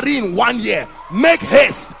them marry in 1 year. Make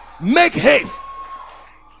haste, make haste,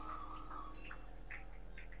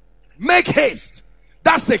 make haste.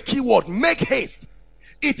 That's the key word, make haste.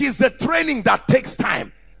 It is the training that takes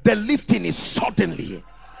time. The lifting is suddenly.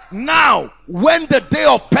 Now, when the day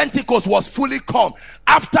of Pentecost was fully come,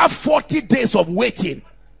 after 40 days of waiting,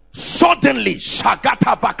 suddenly,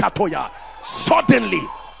 Shagata Bakatoya, suddenly,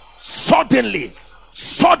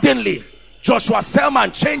 Joshua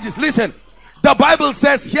Selman changes. Listen, the Bible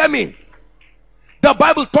says, hear me, the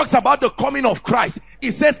Bible talks about the coming of Christ.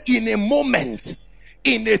 It says, in a moment,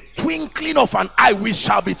 in a twinkling of an eye, we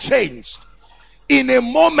shall be changed. In a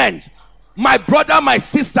moment, my brother, my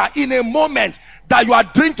sister, in a moment that you are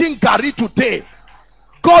drinking Gary today,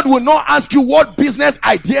 God will not ask you, what business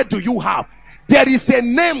idea do you have? There is a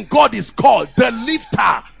name God is called, the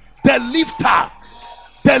lifter, the lifter,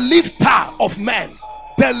 the lifter of men,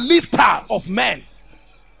 the lifter of men.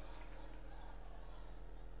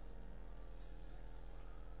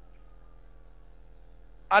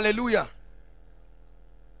 Hallelujah.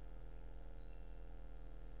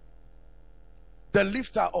 The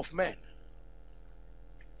lifter of men.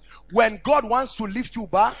 When God wants to lift you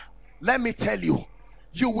back, let me tell you,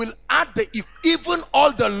 you will add even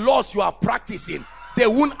all the laws you are practicing, they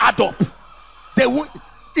won't add up. They won't.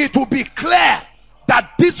 It will be clear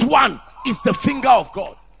that this one is the finger of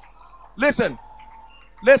God. Listen,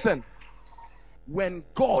 when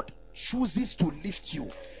God chooses to lift you,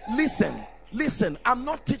 listen, I'm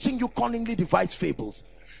not teaching you cunningly devised fables.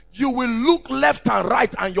 You will look left and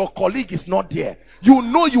right and your colleague is not there. You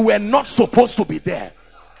know you were not supposed to be there.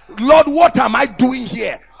 Lord, what am I doing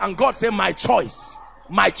here? And God said, my choice,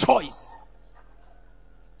 my choice.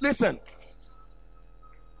 Listen,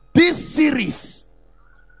 this series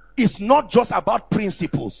is not just about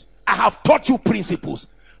principles. I have taught you principles.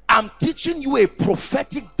 I'm teaching you a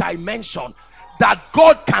prophetic dimension that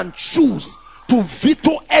God can choose to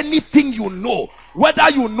veto anything you know, whether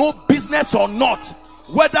you know business or not,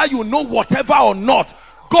 whether you know whatever or not.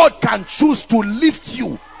 God can choose to lift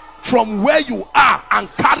you from where you are and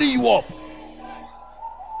carry you up.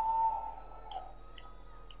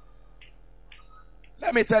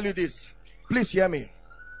 Let me tell you this, please hear me.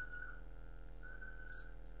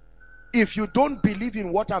 If you don't believe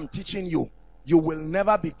in what I'm teaching you, you will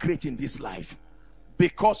never be great in this life.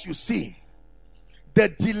 Because you see, the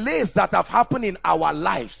delays that have happened in our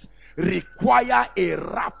lives require a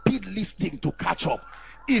rapid lifting to catch up.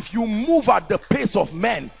 If you move at the pace of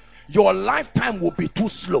men, your lifetime will be too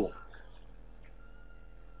slow.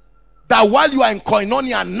 That while you are in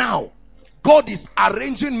koinonia now, God is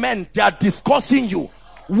arranging men, they are discussing you.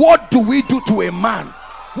 What do we do to a man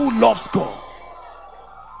who loves God?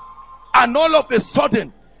 And all of a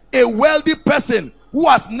sudden, a wealthy person who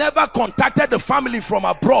has never contacted the family from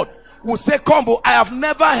abroad will say, Combo, I have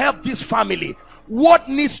never helped this family. What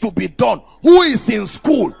needs to be done? Who is in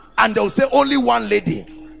school? And they'll say, only one lady.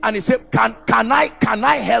 And he said, can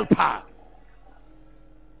I help her?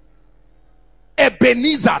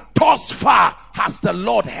 Ebenezer, thus far has the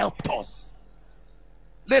Lord helped us.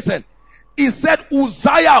 Listen, he said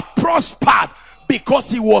Uzziah prospered because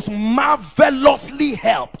he was marvelously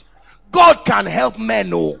helped. God can help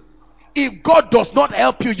men. Oh, if God does not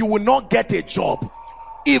help you, you will not get a job.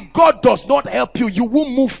 If God does not help you, you will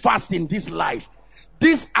move fast in this life.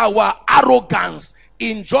 This our arrogance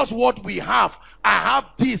in just what we have. I have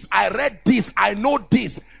this, I read this, I know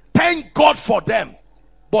this. Thank God for them.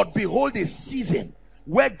 But behold, a season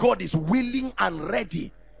where God is willing and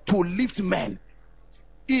ready to lift men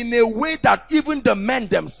in a way that even the men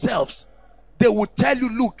themselves, they will tell you,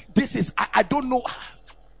 look, this is, I don't know.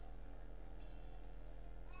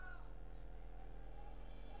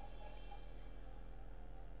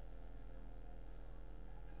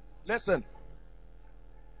 Listen,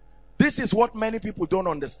 this is what many people don't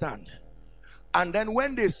understand. And then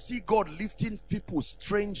when they see God lifting people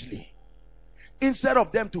strangely, instead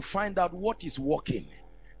of them to find out what is working,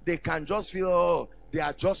 they can just feel, oh, they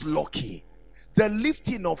are just lucky. The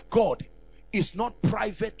lifting of God is not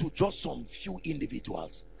private to just some few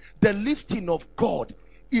individuals. The lifting of God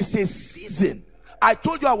is a season. I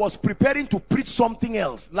told you I was preparing to preach something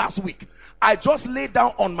else last week. I just laid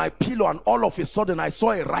down on my pillow and all of a sudden I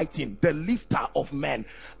saw a writing, the lifter of men.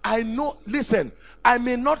 I know, listen, I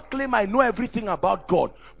may not claim I know everything about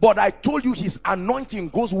God, but I told you his anointing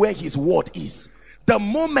goes where his word is. The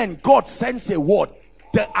moment God sends a word,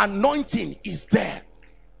 the anointing is there.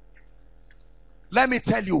 Let me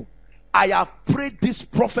tell you, I have prayed this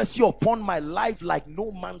prophecy upon my life like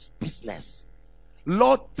no man's business.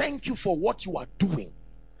 Lord, thank you for what you are doing.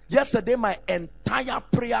 Yesterday, my entire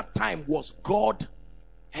prayer time was, God,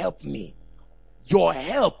 help me. Your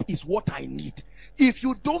help is what I need. If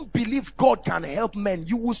you don't believe God can help men,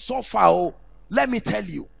 you will suffer. Oh, let me tell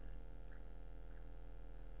you.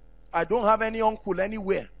 I don't have any uncle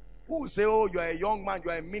anywhere who will say, oh, you are a young man,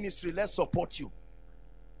 you are in ministry, let's support you.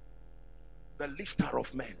 The lifter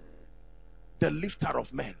of men. The lifter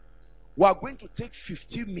of men. We are going to take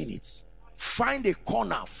 15 minutes. Find a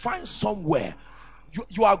corner, find somewhere.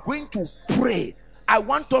 You are going to pray. I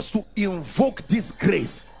want us to invoke this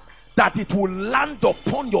grace that it will land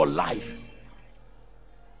upon your life.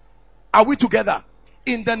 Are we together?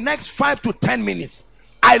 In the next 5 to 10 minutes,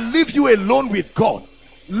 I leave you alone with God.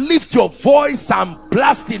 Lift your voice and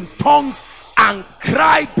blast in tongues and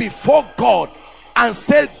cry before God and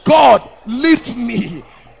say, God, lift me,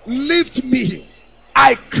 lift me.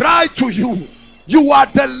 I cry to you. You are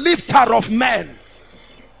the lifter of men.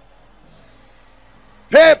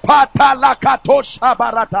 Hey, patalakato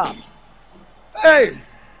shabarata. Hey,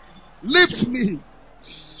 lift me.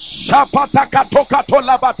 Shapatakato kato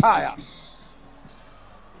labataya.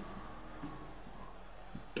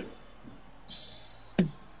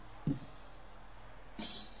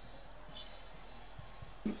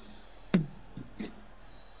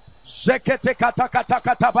 Zekete kata kata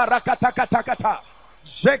kata barakata kata kata.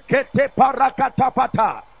 Zekete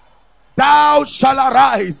parakatapata. Thou shalt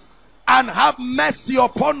arise and have mercy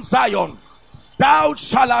upon Zion. Thou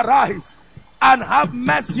shalt arise and have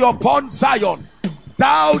mercy upon Zion.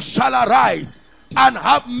 Thou shalt arise and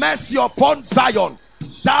have mercy upon Zion.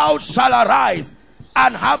 Thou shalt arise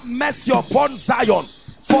and have mercy upon Zion.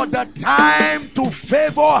 For the time to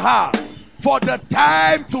favor her. For the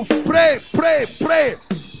time to pray, pray, pray.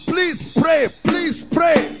 Please pray, please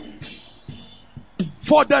pray.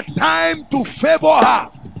 For the time to favor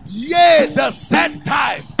her. Yea, the set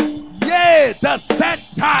time. Yea, the set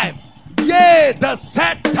time. Yea, the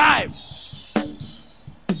set time.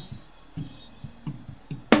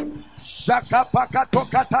 Shakapakato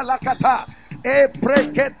katalakata.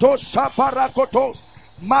 Ebreketo shaparakotos.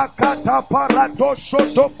 Makata parato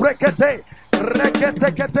shoto brekete.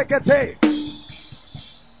 Rekete kete kete.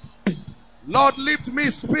 Lord, lift me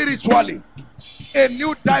spiritually. A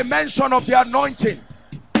new dimension of the anointing.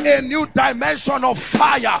 A new dimension of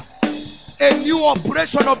fire. A new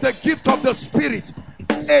operation of the gift of the Spirit.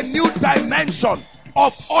 A new dimension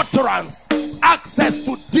of utterance. Access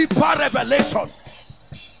to deeper revelation.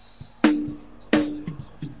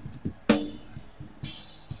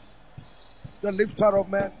 The lifter of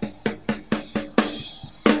men.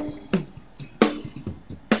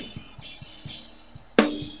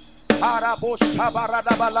 Arabo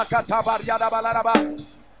shabarada balakata baryada balaraba.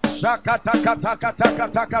 Shakata kata kata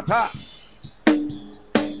kata kata.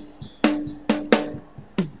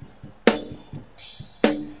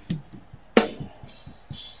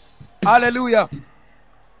 Hallelujah.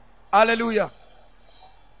 Hallelujah.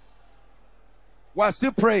 We're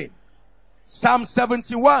still praying. Psalm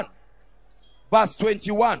 71 verse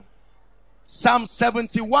 21. Psalm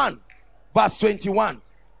 71 verse 21.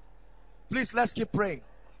 Please, let's keep praying.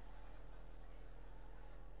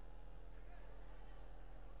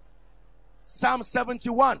 Psalm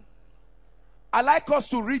 71. I like us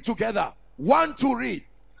to read together. 1, 2, read.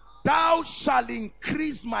 Thou shalt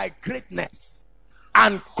increase my greatness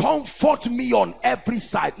and comfort me on every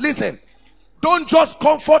side. Listen, don't just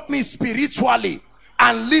comfort me spiritually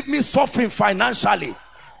and leave me suffering financially.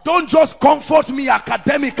 Don't just comfort me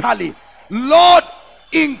academically. Lord,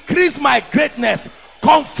 increase my greatness.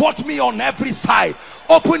 Comfort me on every side.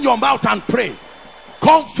 Open your mouth and pray.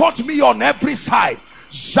 Comfort me on every side.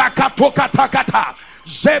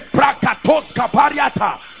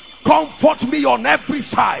 Comfort me on every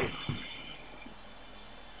side.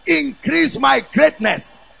 Increase my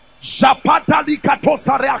greatness.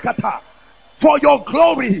 For your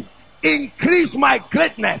glory, increase my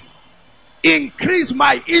greatness. Increase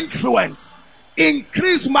my influence.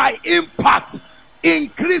 Increase my impact.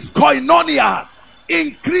 Increase koinonia.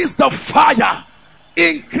 Increase the fire.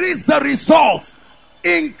 Increase the results.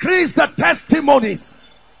 Increase the testimonies.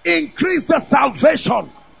 Increase the salvation.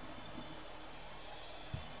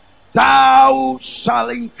 Thou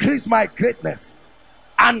shalt increase my greatness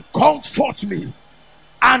and comfort me.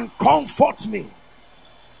 And comfort me.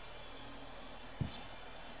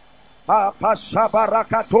 Papa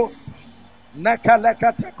Shabarakatos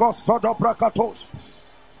Nekalekateko Sodobrakatos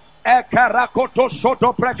Ekarakoto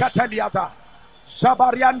Sodobrakateliata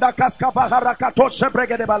Shabarianda Kaskabaharakatos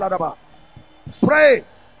Shebregede Baladaba. Pray.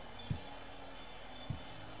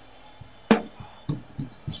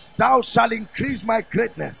 Thou shalt increase my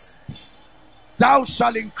greatness. Thou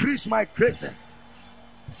shalt increase my greatness.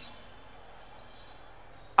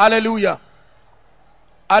 Hallelujah.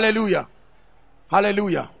 Hallelujah.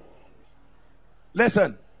 Hallelujah.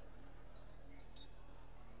 Listen,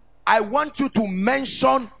 I want you to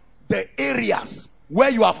mention the areas where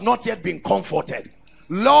you have not yet been comforted.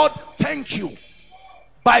 Lord, thank you.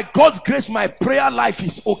 By God's grace, my prayer life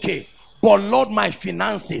is okay. But Lord, my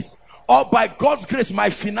finances. Or by God's grace, my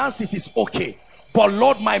finances is okay. But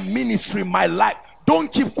Lord, my ministry, my life.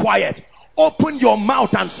 Don't keep quiet. Open your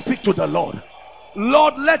mouth and speak to the Lord.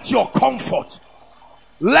 Lord, let your comfort,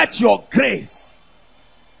 let your grace.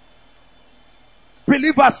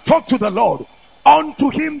 Believers, talk to the Lord. Unto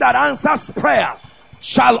him that answers prayer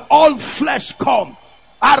shall all flesh come.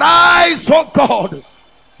 Arise, O God.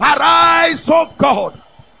 Arise, O God.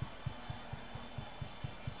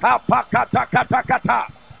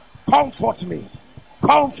 Comfort me.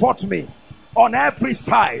 Comfort me on every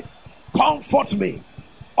side. Comfort me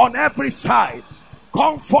on every side.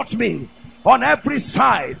 Comfort me on every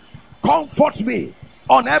side. Comfort me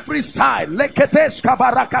on every side. Leketesh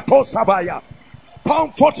kabarakato sabaya.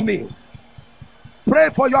 Comfort me. Pray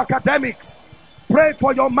for your academics. Pray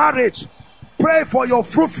for your marriage. Pray for your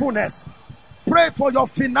fruitfulness. Pray for your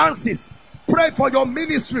finances. Pray for your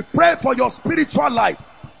ministry. Pray for your spiritual life.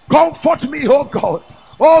 Comfort me, oh God.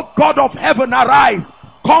 Oh God of heaven, arise.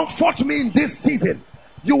 Comfort me in this season.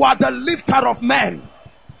 You are the lifter of men.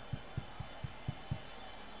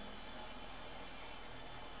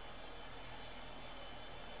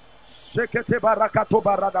 Shekete barakato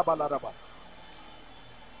barada baladaba.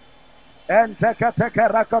 Entekateke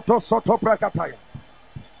rakato soto prakataya.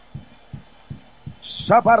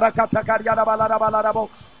 Shabarakata karyada balada baladabo.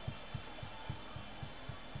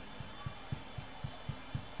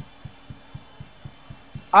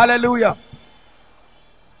 Hallelujah.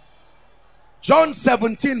 John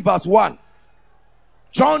 17 verse 1.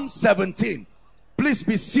 John 17. Please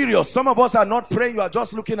be serious. Some of us are not praying. You are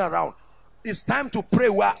just looking around. It's time to pray.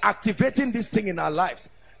 We are activating this thing in our lives.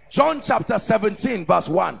 John chapter 17 verse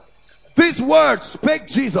 1. These words spake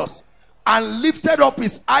Jesus and lifted up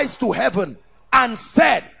his eyes to heaven and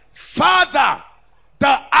said, Father,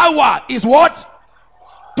 the hour is what?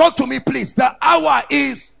 Talk to me please. The hour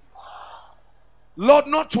is, Lord,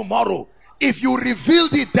 not tomorrow. If you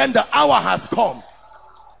revealed it, then the hour has come.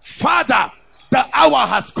 Father, the hour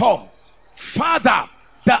has come. Father,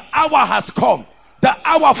 the hour has come. The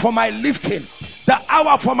hour for my lifting. The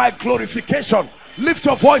hour for my glorification. Lift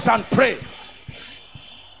your voice and pray.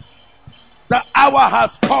 The hour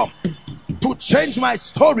has come to change my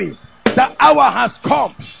story. The hour has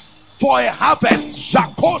come for a harvest.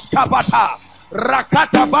 Shakos kabata,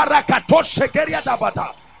 rakata barakato shekeria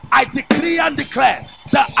dabata. I decree and declare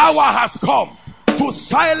the hour has come to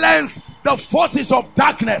silence the forces of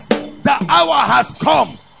darkness. The hour has come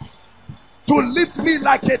to lift me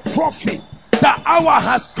like a trophy. The hour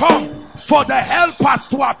has come for the helpers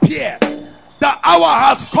to appear. The hour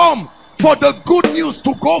has come for the good news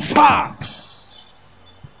to go far.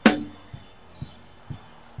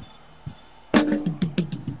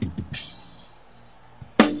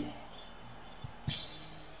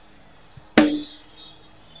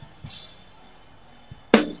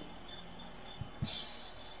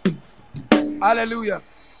 Hallelujah.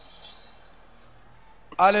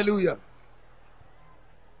 Hallelujah.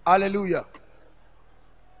 Hallelujah.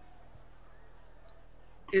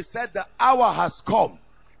 It said the hour has come.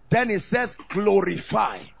 Then it says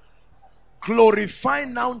glorify. Glorify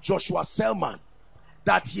now Joshua Selman,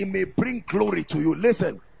 that he may bring glory to you.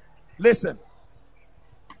 Listen, listen.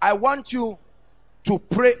 I want you to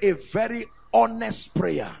pray a very honest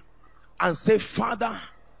prayer and say, Father,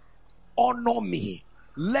 honor me.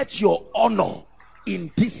 Let your honor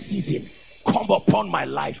in this season come upon my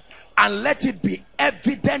life, and let it be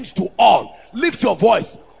evident to all. Lift your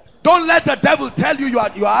voice. Don't let the devil tell you you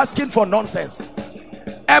are asking for nonsense.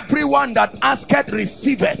 Everyone that asketh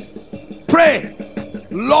receiveth. Pray,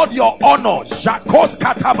 Lord, your honor, Jakos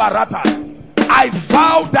Katabarata, I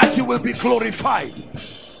vow that you will be glorified.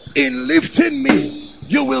 In lifting me,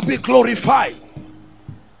 you will be glorified.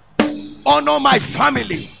 Honor my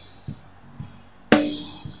family.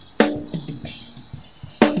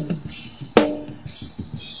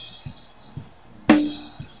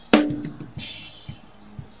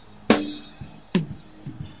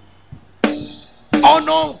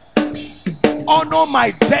 Honor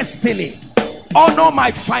my destiny. Honor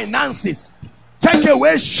my finances. Take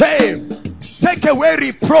away shame. Take away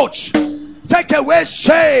reproach. Take away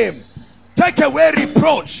shame. Take away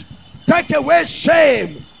reproach. Take away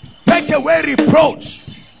shame. Take away reproach.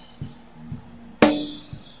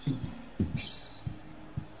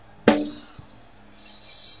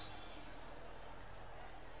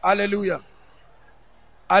 Hallelujah.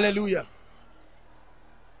 Hallelujah.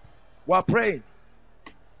 We're praying.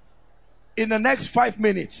 In the next 5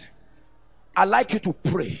 minutes, I'd like you to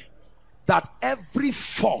pray that every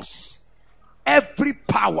force, every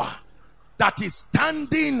power that is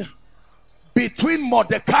standing between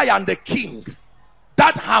Mordecai and the king,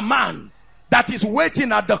 that Haman that is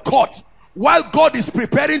waiting at the court while God is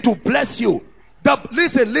preparing to bless you.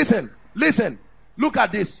 Listen, look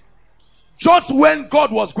at this. Just when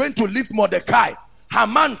God was going to lift Mordecai,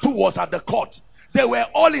 Haman too was at the court. They were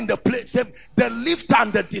all in the place. The lifter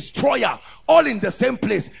and the destroyer all in the same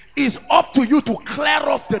place. It's up to you to clear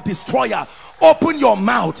off the destroyer. Open your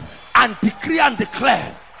mouth and decree and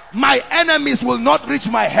declare, my enemies will not reach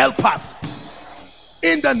my helpers.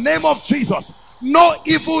 In the name of Jesus, no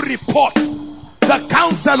evil report, the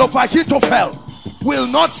counsel of Ahithophel will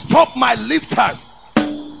not stop my lifters.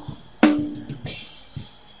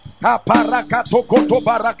 I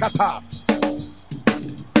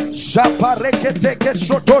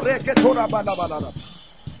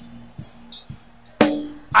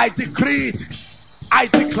decree it, I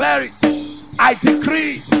declare it, I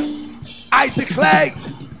decree it, I declare it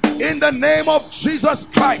in the name of Jesus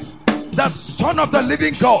Christ, the Son of the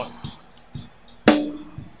living God.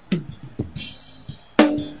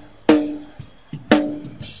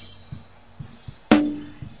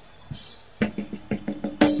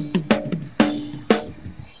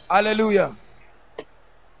 Hallelujah.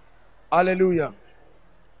 Hallelujah.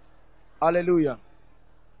 Hallelujah.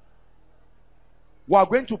 We are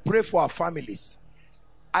going to pray for our families.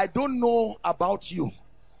 I don't know about you,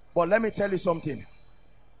 but let me tell you something.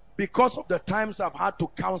 Because of the times I've had to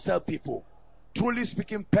counsel people, truly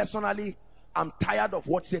speaking, personally, I'm tired of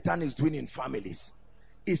what Satan is doing in families.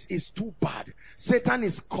 It's too bad. Satan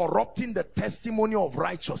is corrupting the testimony of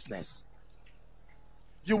righteousness.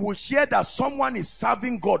 You will hear that someone is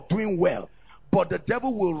serving God, doing well, but the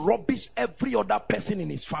devil will rubbish every other person in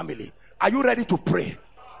his family. Are you ready to pray?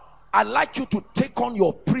 I'd like you to take on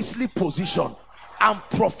your priestly position and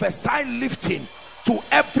prophesy lifting to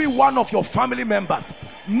every one of your family members.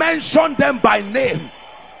 Mention them by name.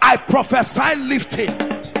 I prophesy lifting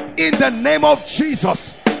in the name of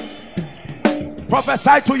Jesus.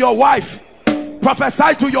 Prophesy to your wife.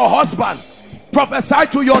 Prophesy to your husband. Prophesy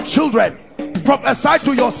to your children. Prophesy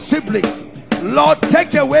to your siblings. Lord,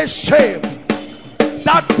 take away shame.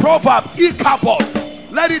 That proverb,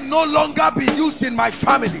 Ichabod, let it no longer be used in my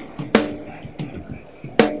family.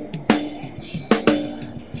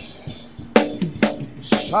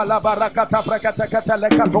 Shalabarakata brakata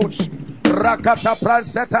lekatosh rakata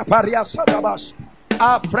pranseta paria sadabash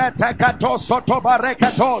afretekato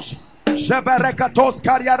sotobarekatosh jeberekatos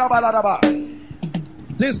kariarabalaraba.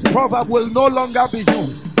 This proverb will no longer be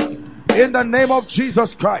used in the name of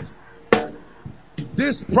Jesus Christ.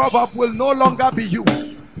 This proverb will no longer be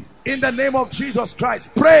used in the name of Jesus Christ.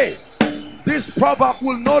 Pray. This proverb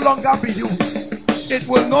will no longer be used. It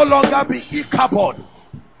will no longer be Ichabod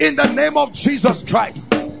in the name of Jesus Christ.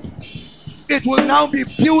 It will now be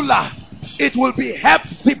Beulah. It will be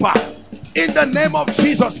Hephzibah in the name of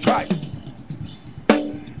Jesus Christ.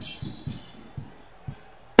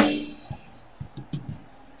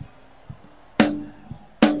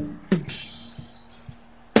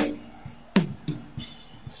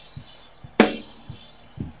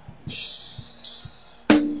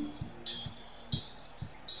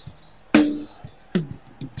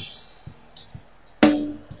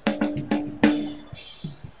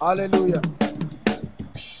 Hallelujah.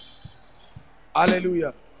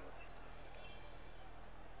 Hallelujah.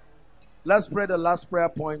 Let's pray the last prayer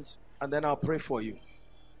point and then I'll pray for you.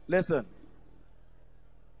 Listen.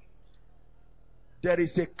 There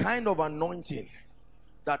is a kind of anointing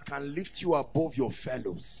that can lift you above your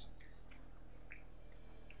fellows.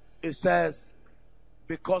 It says,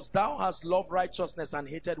 because thou hast loved righteousness and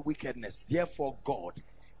hated wickedness, therefore God,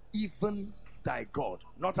 even thy God,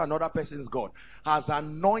 not another person's God, has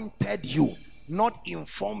anointed you, not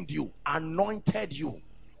informed you, anointed you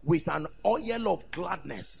with an oil of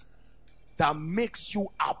gladness that makes you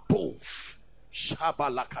above.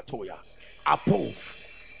 Shabalakatoya. Above.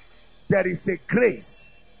 There is a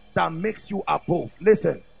grace that makes you above.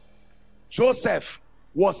 Listen, Joseph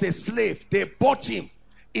was a slave. They bought him.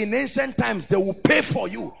 In ancient times, they will pay for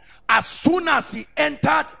you. As soon as he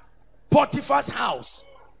entered Potiphar's house,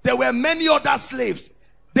 there were many other slaves.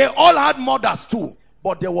 They all had mothers too.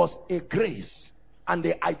 But there was a grace. And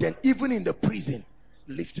they, even in the prison,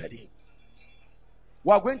 lifted him.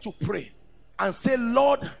 We are going to pray and say,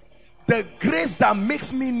 Lord, the grace that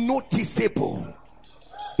makes me noticeable,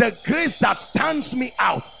 the grace that stands me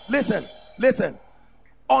out. Listen, listen.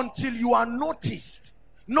 Until you are noticed,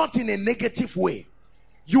 not in a negative way.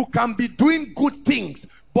 You can be doing good things,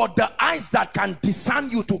 but the eyes that can discern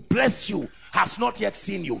you to bless you has not yet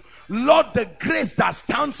seen you. Lord, the grace that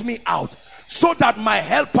stands me out so that my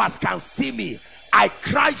helpers can see me, I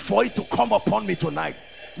cry for it to come upon me tonight.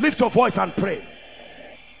 Lift your voice and pray.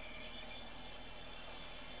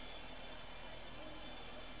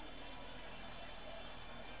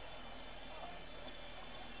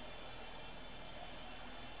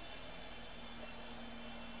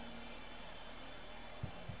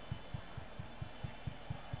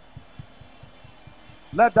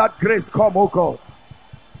 Let that grace come, oh God.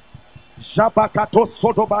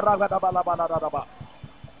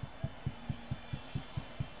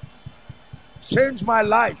 Change my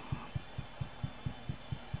life.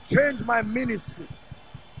 Change my ministry.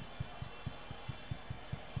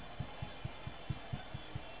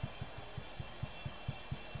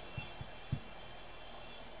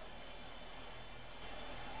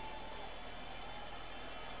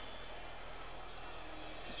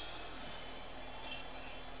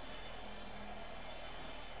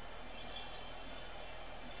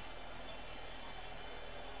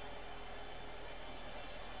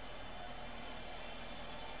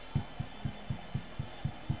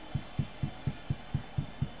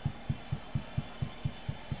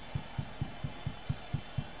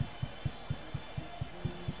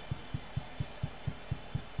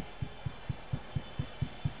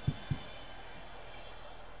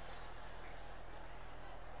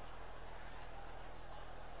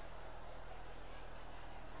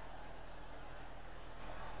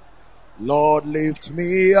 Lord, lift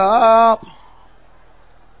me up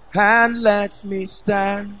and let me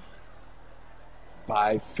stand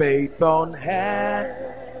by faith on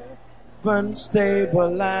heaven's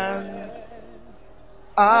stable land,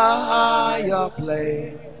 a higher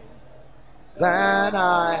place than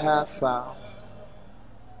I have found.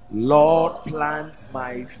 Lord, plant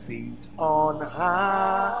my feet on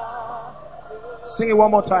high. Sing it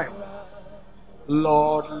one more time.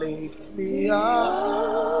 Lord, lift me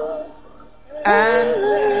up and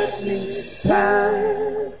let me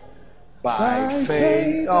stand by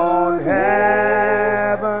faith on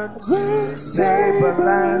heaven's stable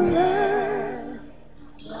land.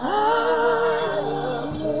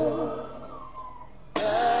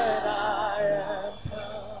 That I am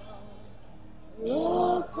found.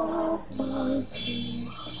 Lord, plant my feet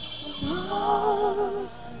on high.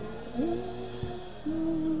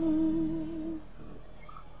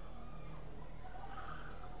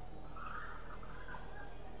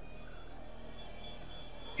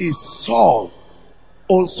 Is Saul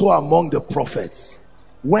also among the prophets?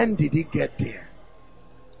 When did he get there?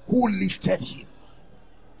 Who lifted him?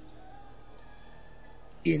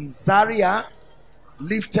 In Zaria,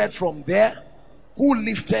 lifted from there. Who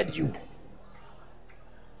lifted you?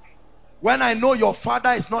 When I know your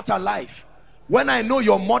father is not alive, when I know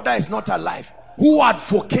your mother is not alive, who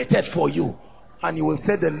advocated for you? And you will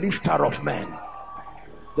say, the lifter of men.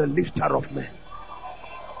 The lifter of men.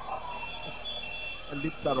 The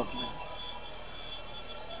lifter of men.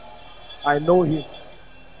 I know him.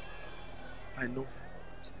 I know him.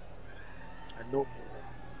 I know him.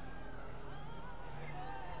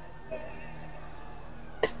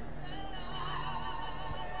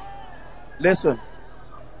 Listen.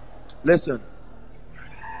 Listen.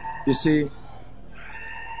 You see,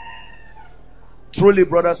 truly,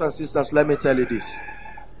 brothers and sisters, let me tell you this.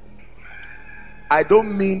 I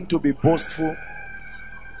don't mean to be boastful.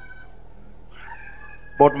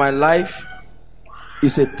 But my life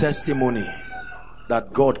is a testimony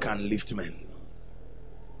that God can lift men.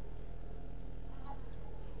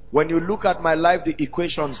 When you look at my life, the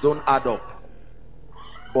equations don't add up.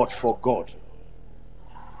 But for God,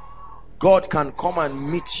 God can come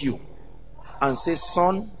and meet you and say,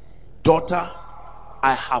 son, daughter,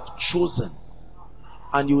 I have chosen.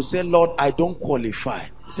 And you will say, Lord, I don't qualify.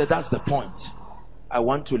 He said, that's the point. I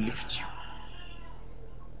want to lift you.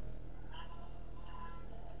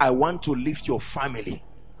 I want to lift your family.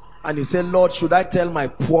 And you say, Lord, should I tell my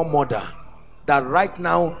poor mother that right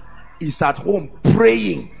now is at home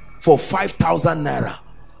praying for 5,000 naira?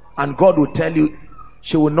 And God will tell you,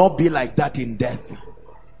 she will not be like that in death.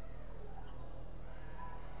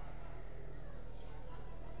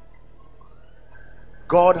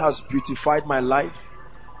 God has beautified my life.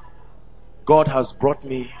 God has brought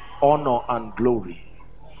me honor and glory.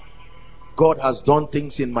 God has done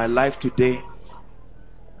things in my life today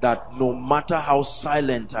that no matter how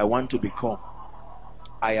silent I want to become,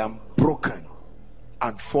 I am broken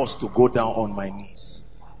and forced to go down on my knees.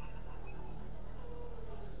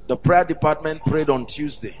 The prayer department prayed on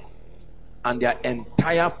Tuesday, and their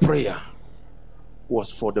entire prayer was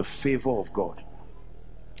for the favor of God.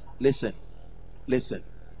 Listen, listen,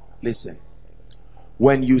 listen.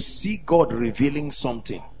 When you see God revealing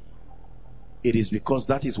something, it is because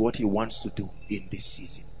that is what he wants to do in this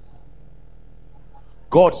season.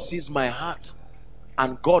 God sees my heart,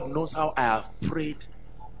 and God knows how I have prayed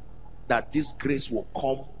that this grace will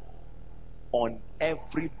come on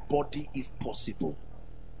everybody if possible.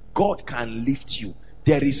 God can lift you.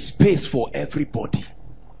 There is space for everybody.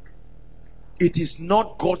 It is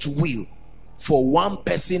not God's will for one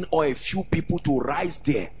person or a few people to rise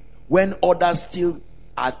there when others still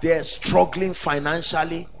are there struggling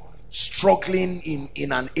financially, struggling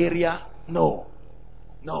in an area. No,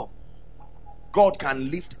 no. God can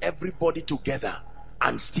lift everybody together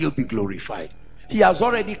and still be glorified. He has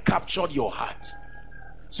already captured your heart.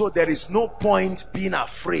 So there is no point being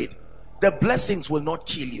afraid. The blessings will not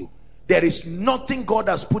kill you. There is nothing God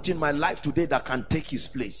has put in my life today that can take his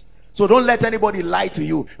place. So don't let anybody lie to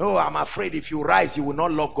you. Oh, I'm afraid if you rise, you will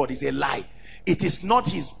not love God. It's a lie. It is not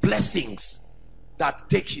his blessings that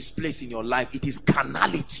take his place in your life. It is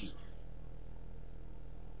carnality.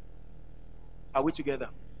 Are we together?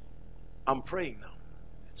 I'm praying now.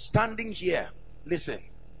 Standing here, listen,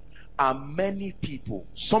 are many people.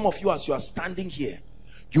 Some of you, as you are standing here,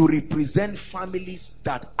 you represent families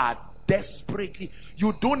that are desperately,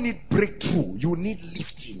 you don't need breakthrough, you need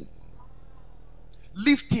lifting.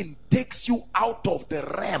 Lifting takes you out of the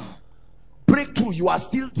realm. Breakthrough, you are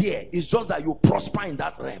still there. It's just that you prosper in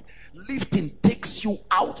that realm. Lifting takes you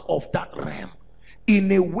out of that realm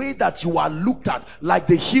in a way that you are looked at like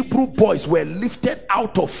the Hebrew boys were lifted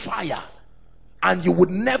out of fire, and you would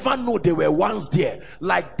never know they were once there.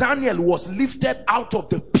 Like Daniel was lifted out of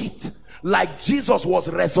the pit, like Jesus was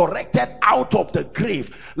resurrected out of the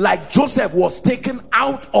grave, like Joseph was taken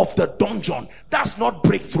out of the dungeon. That's not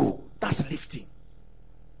breakthrough, that's lifting.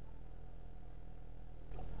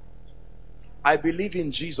 I believe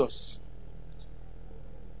in Jesus.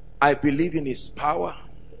 I believe in his power,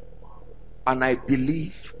 and I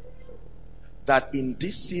believe that in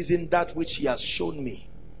this season, that which he has shown me,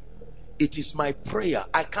 it is my prayer.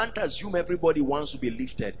 I can't assume everybody wants to be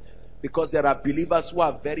lifted, because there are believers who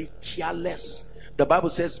are very careless. The Bible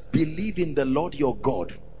says, believe in the Lord your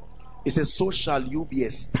God. It says, so shall you be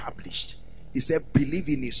established. He said, believe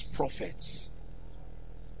in his prophets,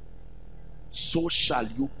 so shall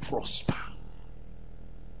you prosper.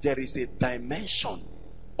 There is a dimension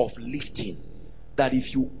of lifting that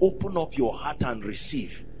if you open up your heart and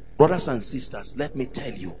receive, brothers and sisters, let me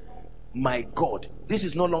tell you, my God, this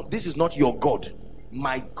is not your God.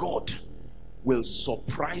 My God will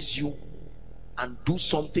surprise you and do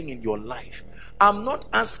something in your life. I'm not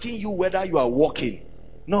asking you whether you are walking.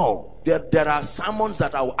 No, there are sermons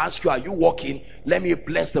that I will ask you, are you walking? Let me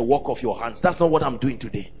bless the work of your hands. That's not what I'm doing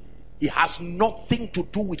today. It has nothing to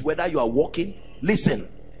do with whether you are walking. Listen,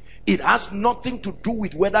 it has nothing to do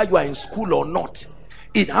with whether you are in school or not.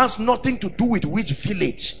 It has nothing to do with which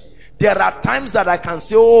village. There are times that I can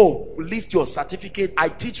say, oh, lift your certificate. I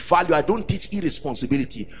teach value, I don't teach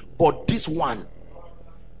irresponsibility. But this one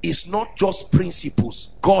is not just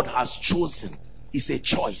principles. God has chosen. It's a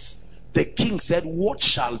choice. The king said, what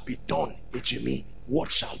shall be done, Ejimi?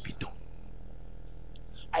 What shall be done?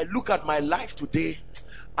 I look at my life today,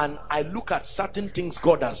 and I look at certain things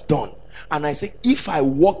God has done, and I say, if I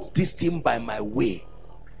walked this thing by my way,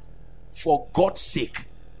 for God's sake,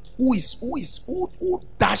 who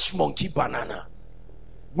dash monkey banana?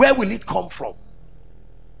 Where will it come from?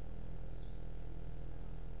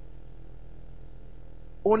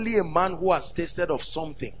 Only a man who has tasted of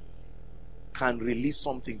something can release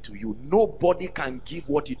something to you. Nobody can give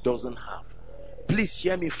what he doesn't have. Please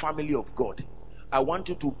hear me, family of God. I want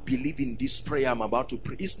you to believe in this prayer I'm about to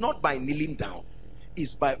pray. It's not by kneeling down.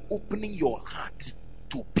 It's by opening your heart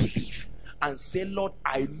to believe and say, Lord,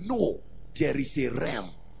 I know there is a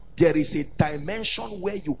realm, there is a dimension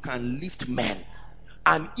where you can lift men.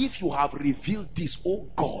 And if you have revealed this, oh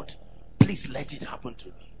God, please let it happen to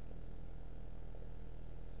me.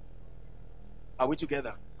 Are we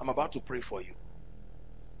together? I'm about to pray for you.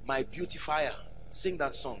 My beautifier. Sing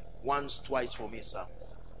that song once, twice for me, sir.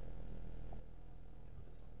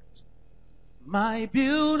 My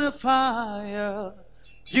beautifier,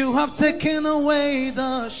 you have taken away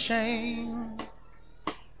the shame,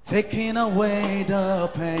 taken away the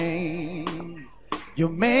pain. You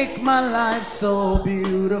make my life so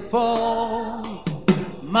beautiful.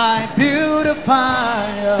 My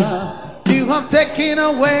beautifier, you have taken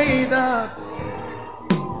away the shame.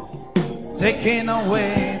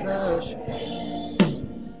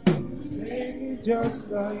 Just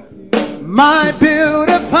like you. My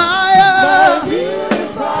beautifier,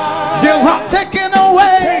 you have taken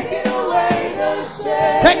away the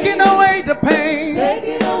shame, taking away the pain.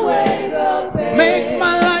 taking away the pain. Make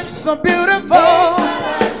my life so beautiful. My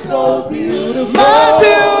life so beautiful. My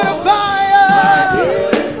beautifier,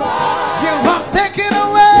 you have taken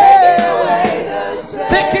away the shame,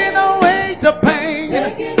 taking away the pain.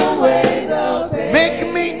 taking away the pain.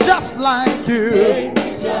 Make me just like you. Make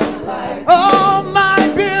me just like Oh, my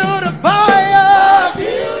beautifier,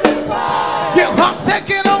 you have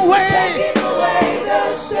taken away taking away the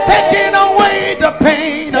taking away the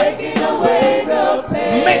pain. shame, taking away the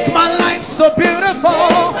pain. Make my life so beautiful.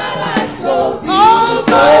 My life so beautiful. Oh,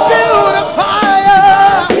 my beautifier,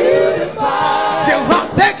 you have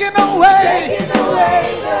taken away Taking away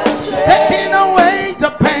taking away the shame,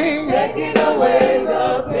 the pain. taking away the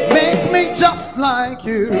pain. Make me just like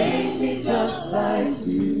you. Make me just like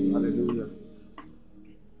you. Hallelujah.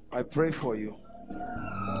 I pray for you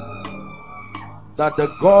that the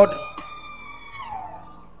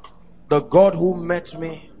God who met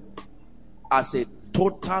me as a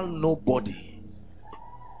total nobody,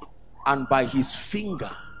 and by his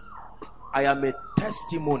finger I am a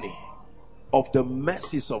testimony of the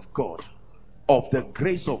mercies of God, of the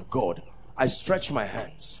grace of God. I stretch my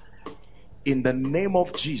hands in the name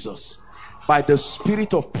of Jesus. By the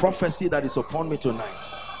spirit of prophecy that is upon me tonight,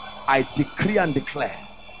 I decree and declare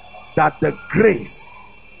that the grace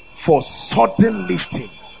for sudden lifting,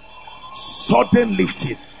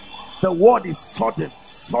 the word is sudden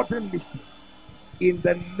lifting, in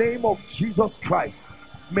the name of Jesus Christ,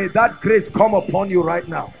 may that grace come upon you right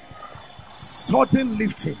now. Sudden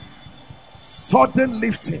lifting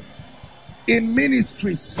in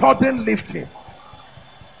ministry, sudden lifting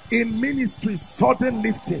in ministry, sudden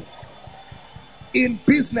lifting in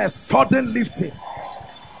business, sudden lifting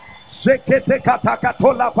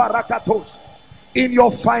in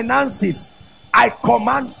your finances. I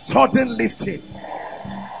command sudden lifting,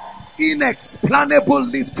 inexplainable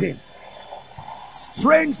lifting,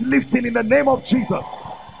 strange lifting in the name of Jesus.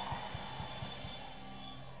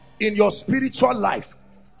 In your spiritual life,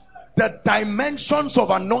 the dimensions of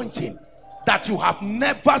anointing that you have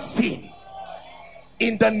never seen,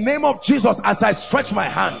 in the name of Jesus, as I stretch my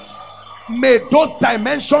hands, may those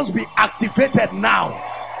dimensions be activated now.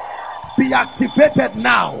 Be activated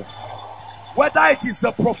now. Whether it is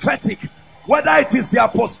the prophetic, whether it is the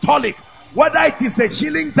apostolic, whether it is the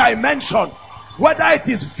healing dimension, whether it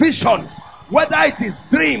is visions, whether it is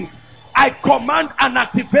dreams, I command an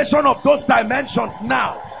activation of those dimensions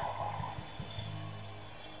now.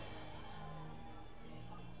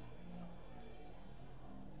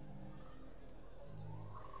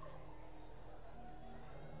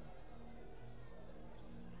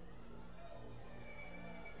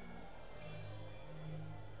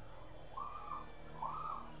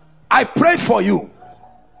 I pray for you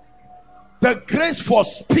the grace for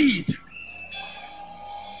speed.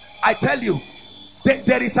 I tell you,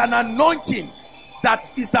 there is an anointing that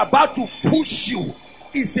is about to push you.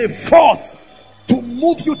 It's a force to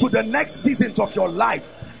move you to the next seasons of your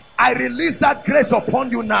life. I release that grace upon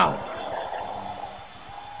you now.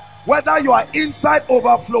 Whether you are inside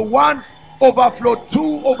overflow 1, overflow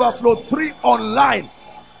 2, overflow 3, online,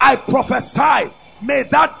 I prophesy, may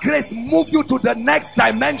that grace move you to the next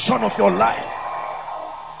dimension of your life.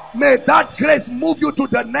 May that grace move you to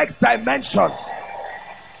the next dimension.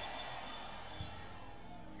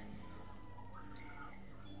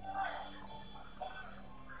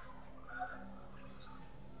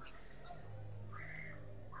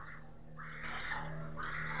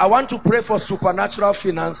 I want to pray for supernatural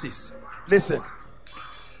finances. Listen.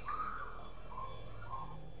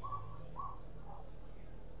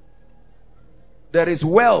 There is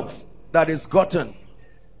wealth that is gotten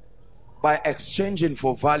by exchanging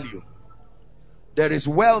for value. There is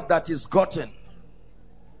wealth that is gotten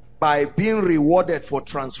by being rewarded for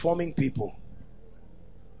transforming people.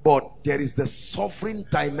 But there is the sovereign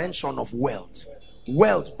dimension of wealth.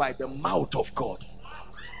 Wealth by the mouth of God.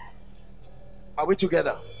 Are we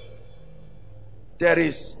together? There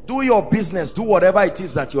is, do your business, do whatever it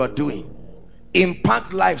is that you are doing.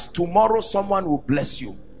 Impact lives. Tomorrow someone will bless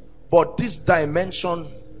you. But this dimension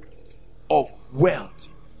of wealth,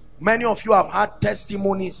 many of you have had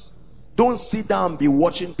testimonies. Don't sit down and be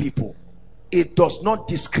watching people. It does not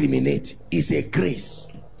discriminate. It's a grace.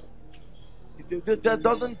 That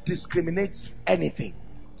doesn't discriminate anything.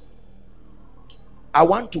 I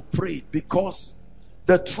want to pray because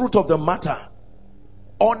the truth of the matter,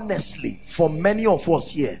 honestly, for many of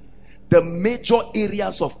us here, the major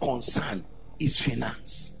areas of concern is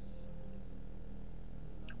finance.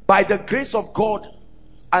 By the grace of God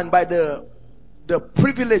and by the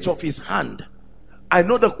privilege of his hand, I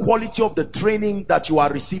know the quality of the training that you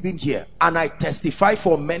are receiving here, and I testify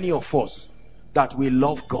for many of us that we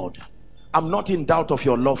love God. I'm not in doubt of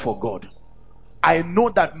your love for God. I know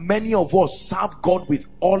that many of us serve God with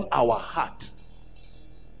all our heart.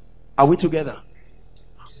 Are we together?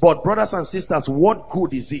 But brothers and sisters, what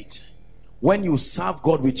good is it when you serve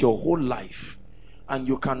God with your whole life and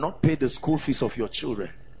you cannot pay the school fees of your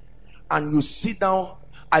children? And you sit down.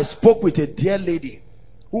 I spoke with a dear lady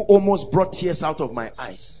who almost brought tears out of my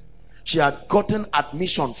eyes. She had gotten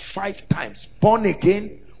admission 5 times, born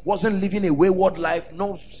again, wasn't living a wayward life,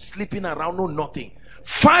 no sleeping around, no nothing.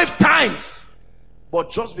 5 times. But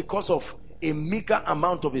just because of a meager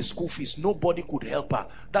amount of a school fees, nobody could help her.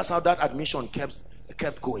 That's how that admission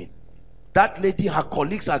kept going. That lady, her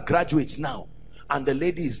colleagues are graduates now, and the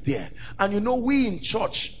lady is there. And you know, we in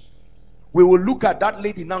church, we will look at that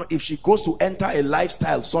lady now. If she goes to enter a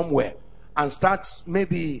lifestyle somewhere and starts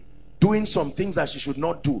maybe doing some things that she should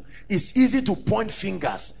not do, it's easy to point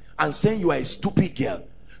fingers and say you are a stupid girl.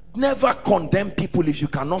 Never condemn people if you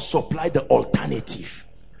cannot supply the alternative.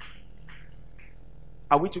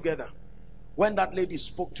 Are we together? When that lady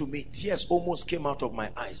spoke to me, tears almost came out of my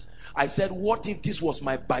eyes. I said, what if this was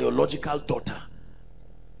my biological daughter?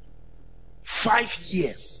 5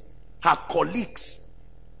 years, her colleagues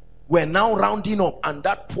were now rounding up, and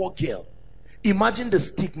that poor girl, imagine the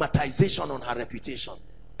stigmatization on her reputation.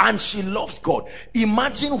 And she loves God.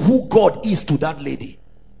 Imagine who God is to that lady.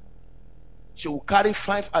 She will carry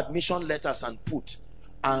 5 admission letters and put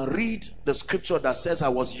and read the scripture that says I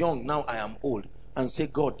was young, now I am old, and say,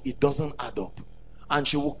 God, it doesn't add up. And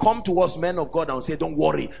she will come to us men of God and say, don't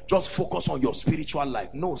worry, just focus on your spiritual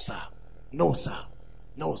life. No sir, no sir,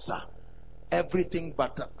 no sir. Everything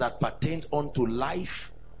but that pertains unto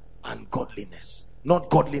life and godliness, not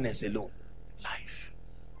godliness alone, life.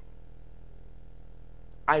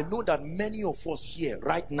 I know that many of us here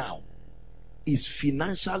right now is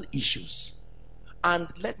financial issues, and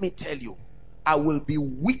let me tell you, I will be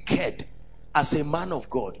wicked as a man of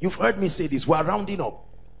God. You've heard me say this. We're rounding up.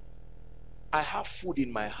 I have food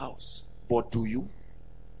in my house, but do you?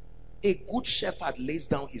 A good shepherd lays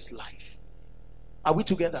down his life. Are we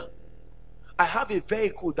together? I have a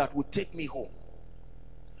vehicle that will take me home.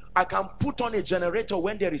 I can put on a generator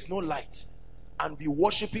when there is no light and be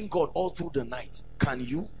worshiping God all through the night. Can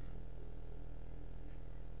you?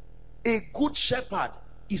 A good shepherd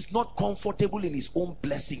is not comfortable in his own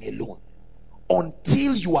blessing alone.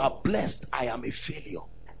 Until you are blessed, I am a failure.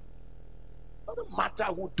 Doesn't matter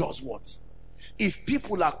who does what. If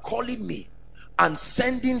people are calling me and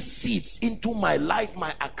sending seeds into my life,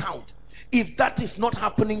 my account, if that is not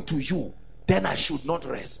happening to you, then I should not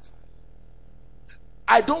rest.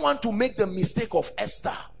 I don't want to make the mistake of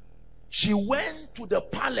Esther. She went to the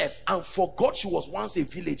palace and forgot she was once a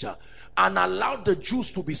villager and allowed the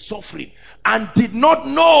Jews to be suffering and did not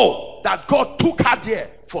know that God took her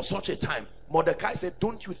there for such a time. Mordecai said,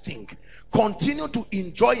 don't you think, continue to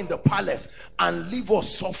enjoy in the palace and leave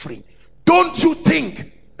us suffering. Don't you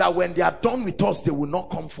think that when they are done with us, they will not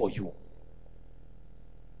come for you?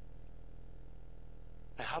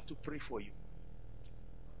 I have to pray for you.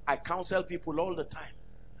 I counsel people all the time.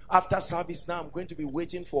 After service now, I'm going to be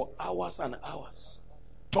waiting for hours and hours,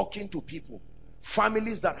 talking to people,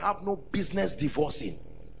 families that have no business divorcing,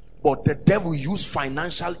 but the devil used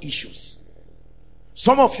financial issues.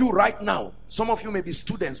 Some of you right now, some of you may be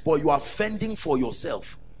students, but you are fending for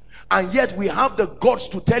yourself, and yet we have the guts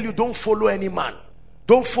to tell you, don't follow any man,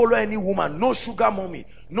 don't follow any woman, no sugar mommy,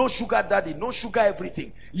 no sugar daddy, no sugar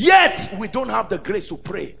everything. Yet we don't have the grace to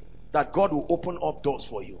pray that God will open up doors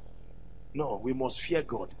for you. No, we must fear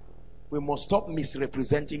God. We must stop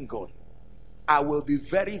misrepresenting God. I will be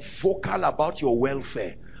very vocal about your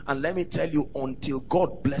welfare, and let me tell you, until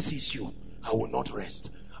God blesses you, I will not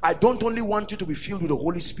rest. I don't only want you to be filled with the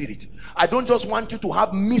Holy Spirit. I don't just want you to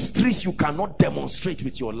have mysteries you cannot demonstrate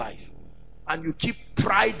with your life, and you keep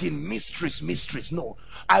pride in mysteries. No,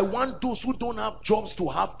 I want those who don't have jobs to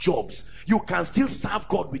have jobs. You can still serve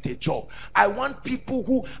God with a job. I want people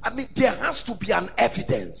who, there has to be an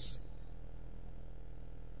evidence.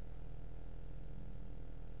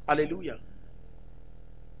 Hallelujah.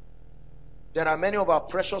 There are many of our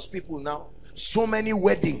precious people now, so many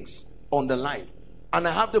weddings on the line, and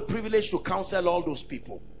I have the privilege to counsel all those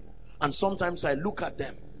people, and sometimes I look at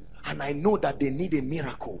them and I know that they need a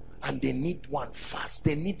miracle, and they need one fast.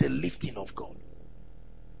 They need the lifting of God.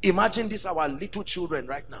 Imagine this, our little children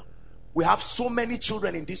right now. We have so many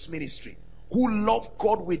children in this ministry who love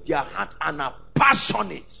God with their heart and are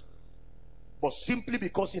passionate, but simply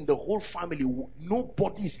because in the whole family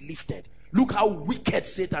nobody is lifted. Look how wicked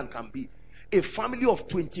Satan can be. A family of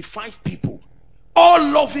 25 people,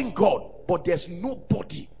 all loving God, but there's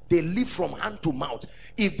nobody. They live from hand to mouth.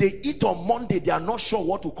 If they eat on Monday, they are not sure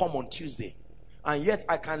what will come on Tuesday. And yet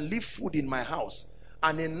I can leave food in my house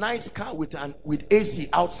and a nice car with AC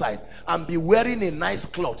outside, and be wearing a nice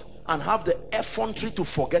cloth and have the effrontery to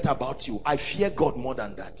forget about you. I fear God more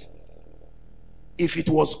than that. If it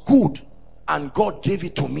was good and God gave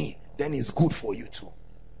it to me, then it's good for you too.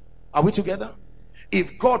 Are we together?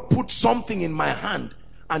 If God put something in my hand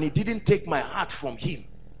and he didn't take my heart from him,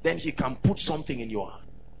 then he can put something in your heart.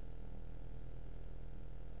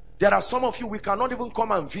 There are some of you, we cannot even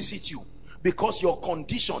come and visit you because your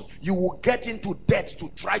condition, you will get into debt to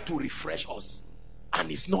try to refresh us, and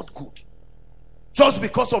it's not good. Just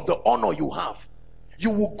because of the honor you have, you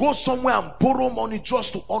will go somewhere and borrow money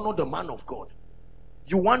just to honor the man of God.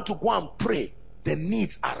 You want to go and pray, the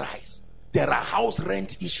needs arise. There are house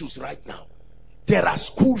rent issues right now. There are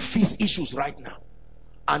school fees issues right now.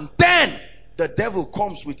 And then the devil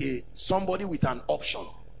comes with somebody with an option.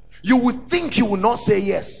 You would think you will not say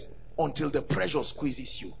yes until the pressure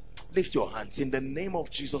squeezes you. Lift your hands. In the name of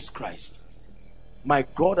Jesus Christ, my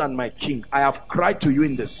God and my King, I have cried to you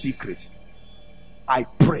in the secret. I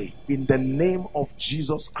pray in the name of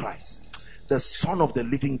Jesus Christ, the Son of the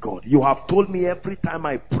living God. You have told me every time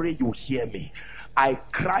I pray you hear me. I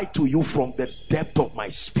cry to you from the depth of my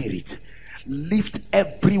spirit. Lift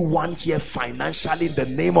everyone here financially in the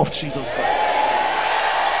name of Jesus Christ.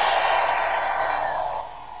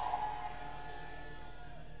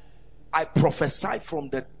 I prophesy from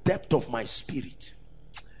the depth of my spirit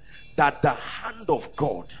that the hand of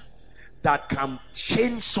God that can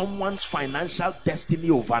change someone's financial destiny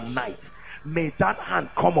overnight, may that hand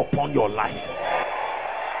come upon your life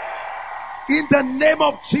in the name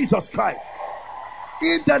of Jesus Christ.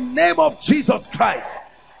 In the name of Jesus Christ.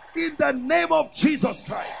 In the name of Jesus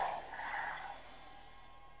Christ.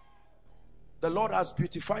 The Lord has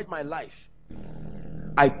beautified my life.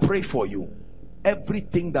 I pray for you.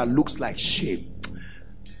 Everything that looks like shame,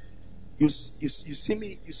 you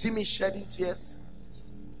see me shedding tears.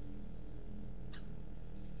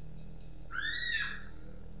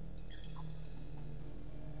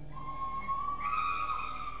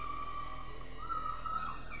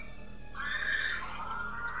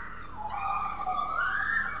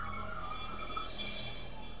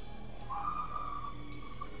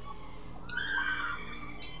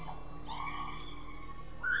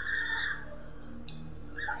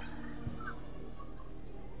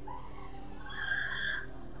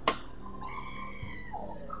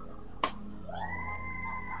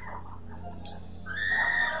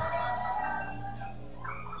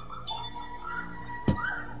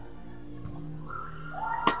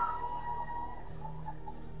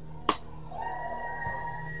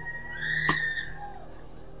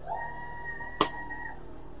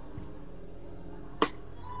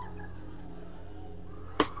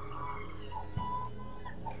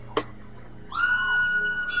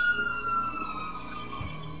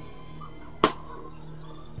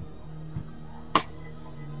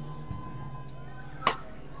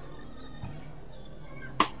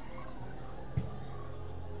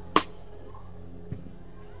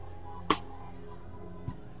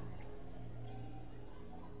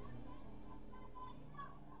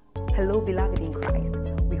 Hello, beloved in Christ.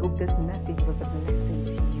 We hope this message was a blessing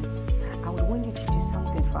to you. I would want you to do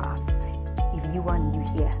something for us. If you are new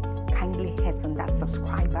here, kindly hit on that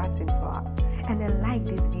subscribe button for us, and then like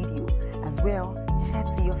this video as well. Share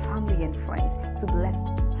to your family and friends to bless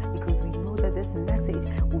them, because we know that this message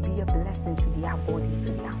will be a blessing to their body,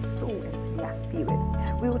 to their soul, and to their spirit.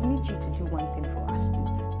 We would need you to do one thing for us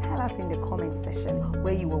too. Tell us in the comment section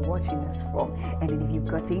where you were watching us from. And then if you've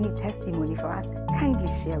got any testimony for us, kindly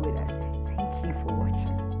share with us. Thank you for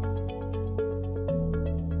watching.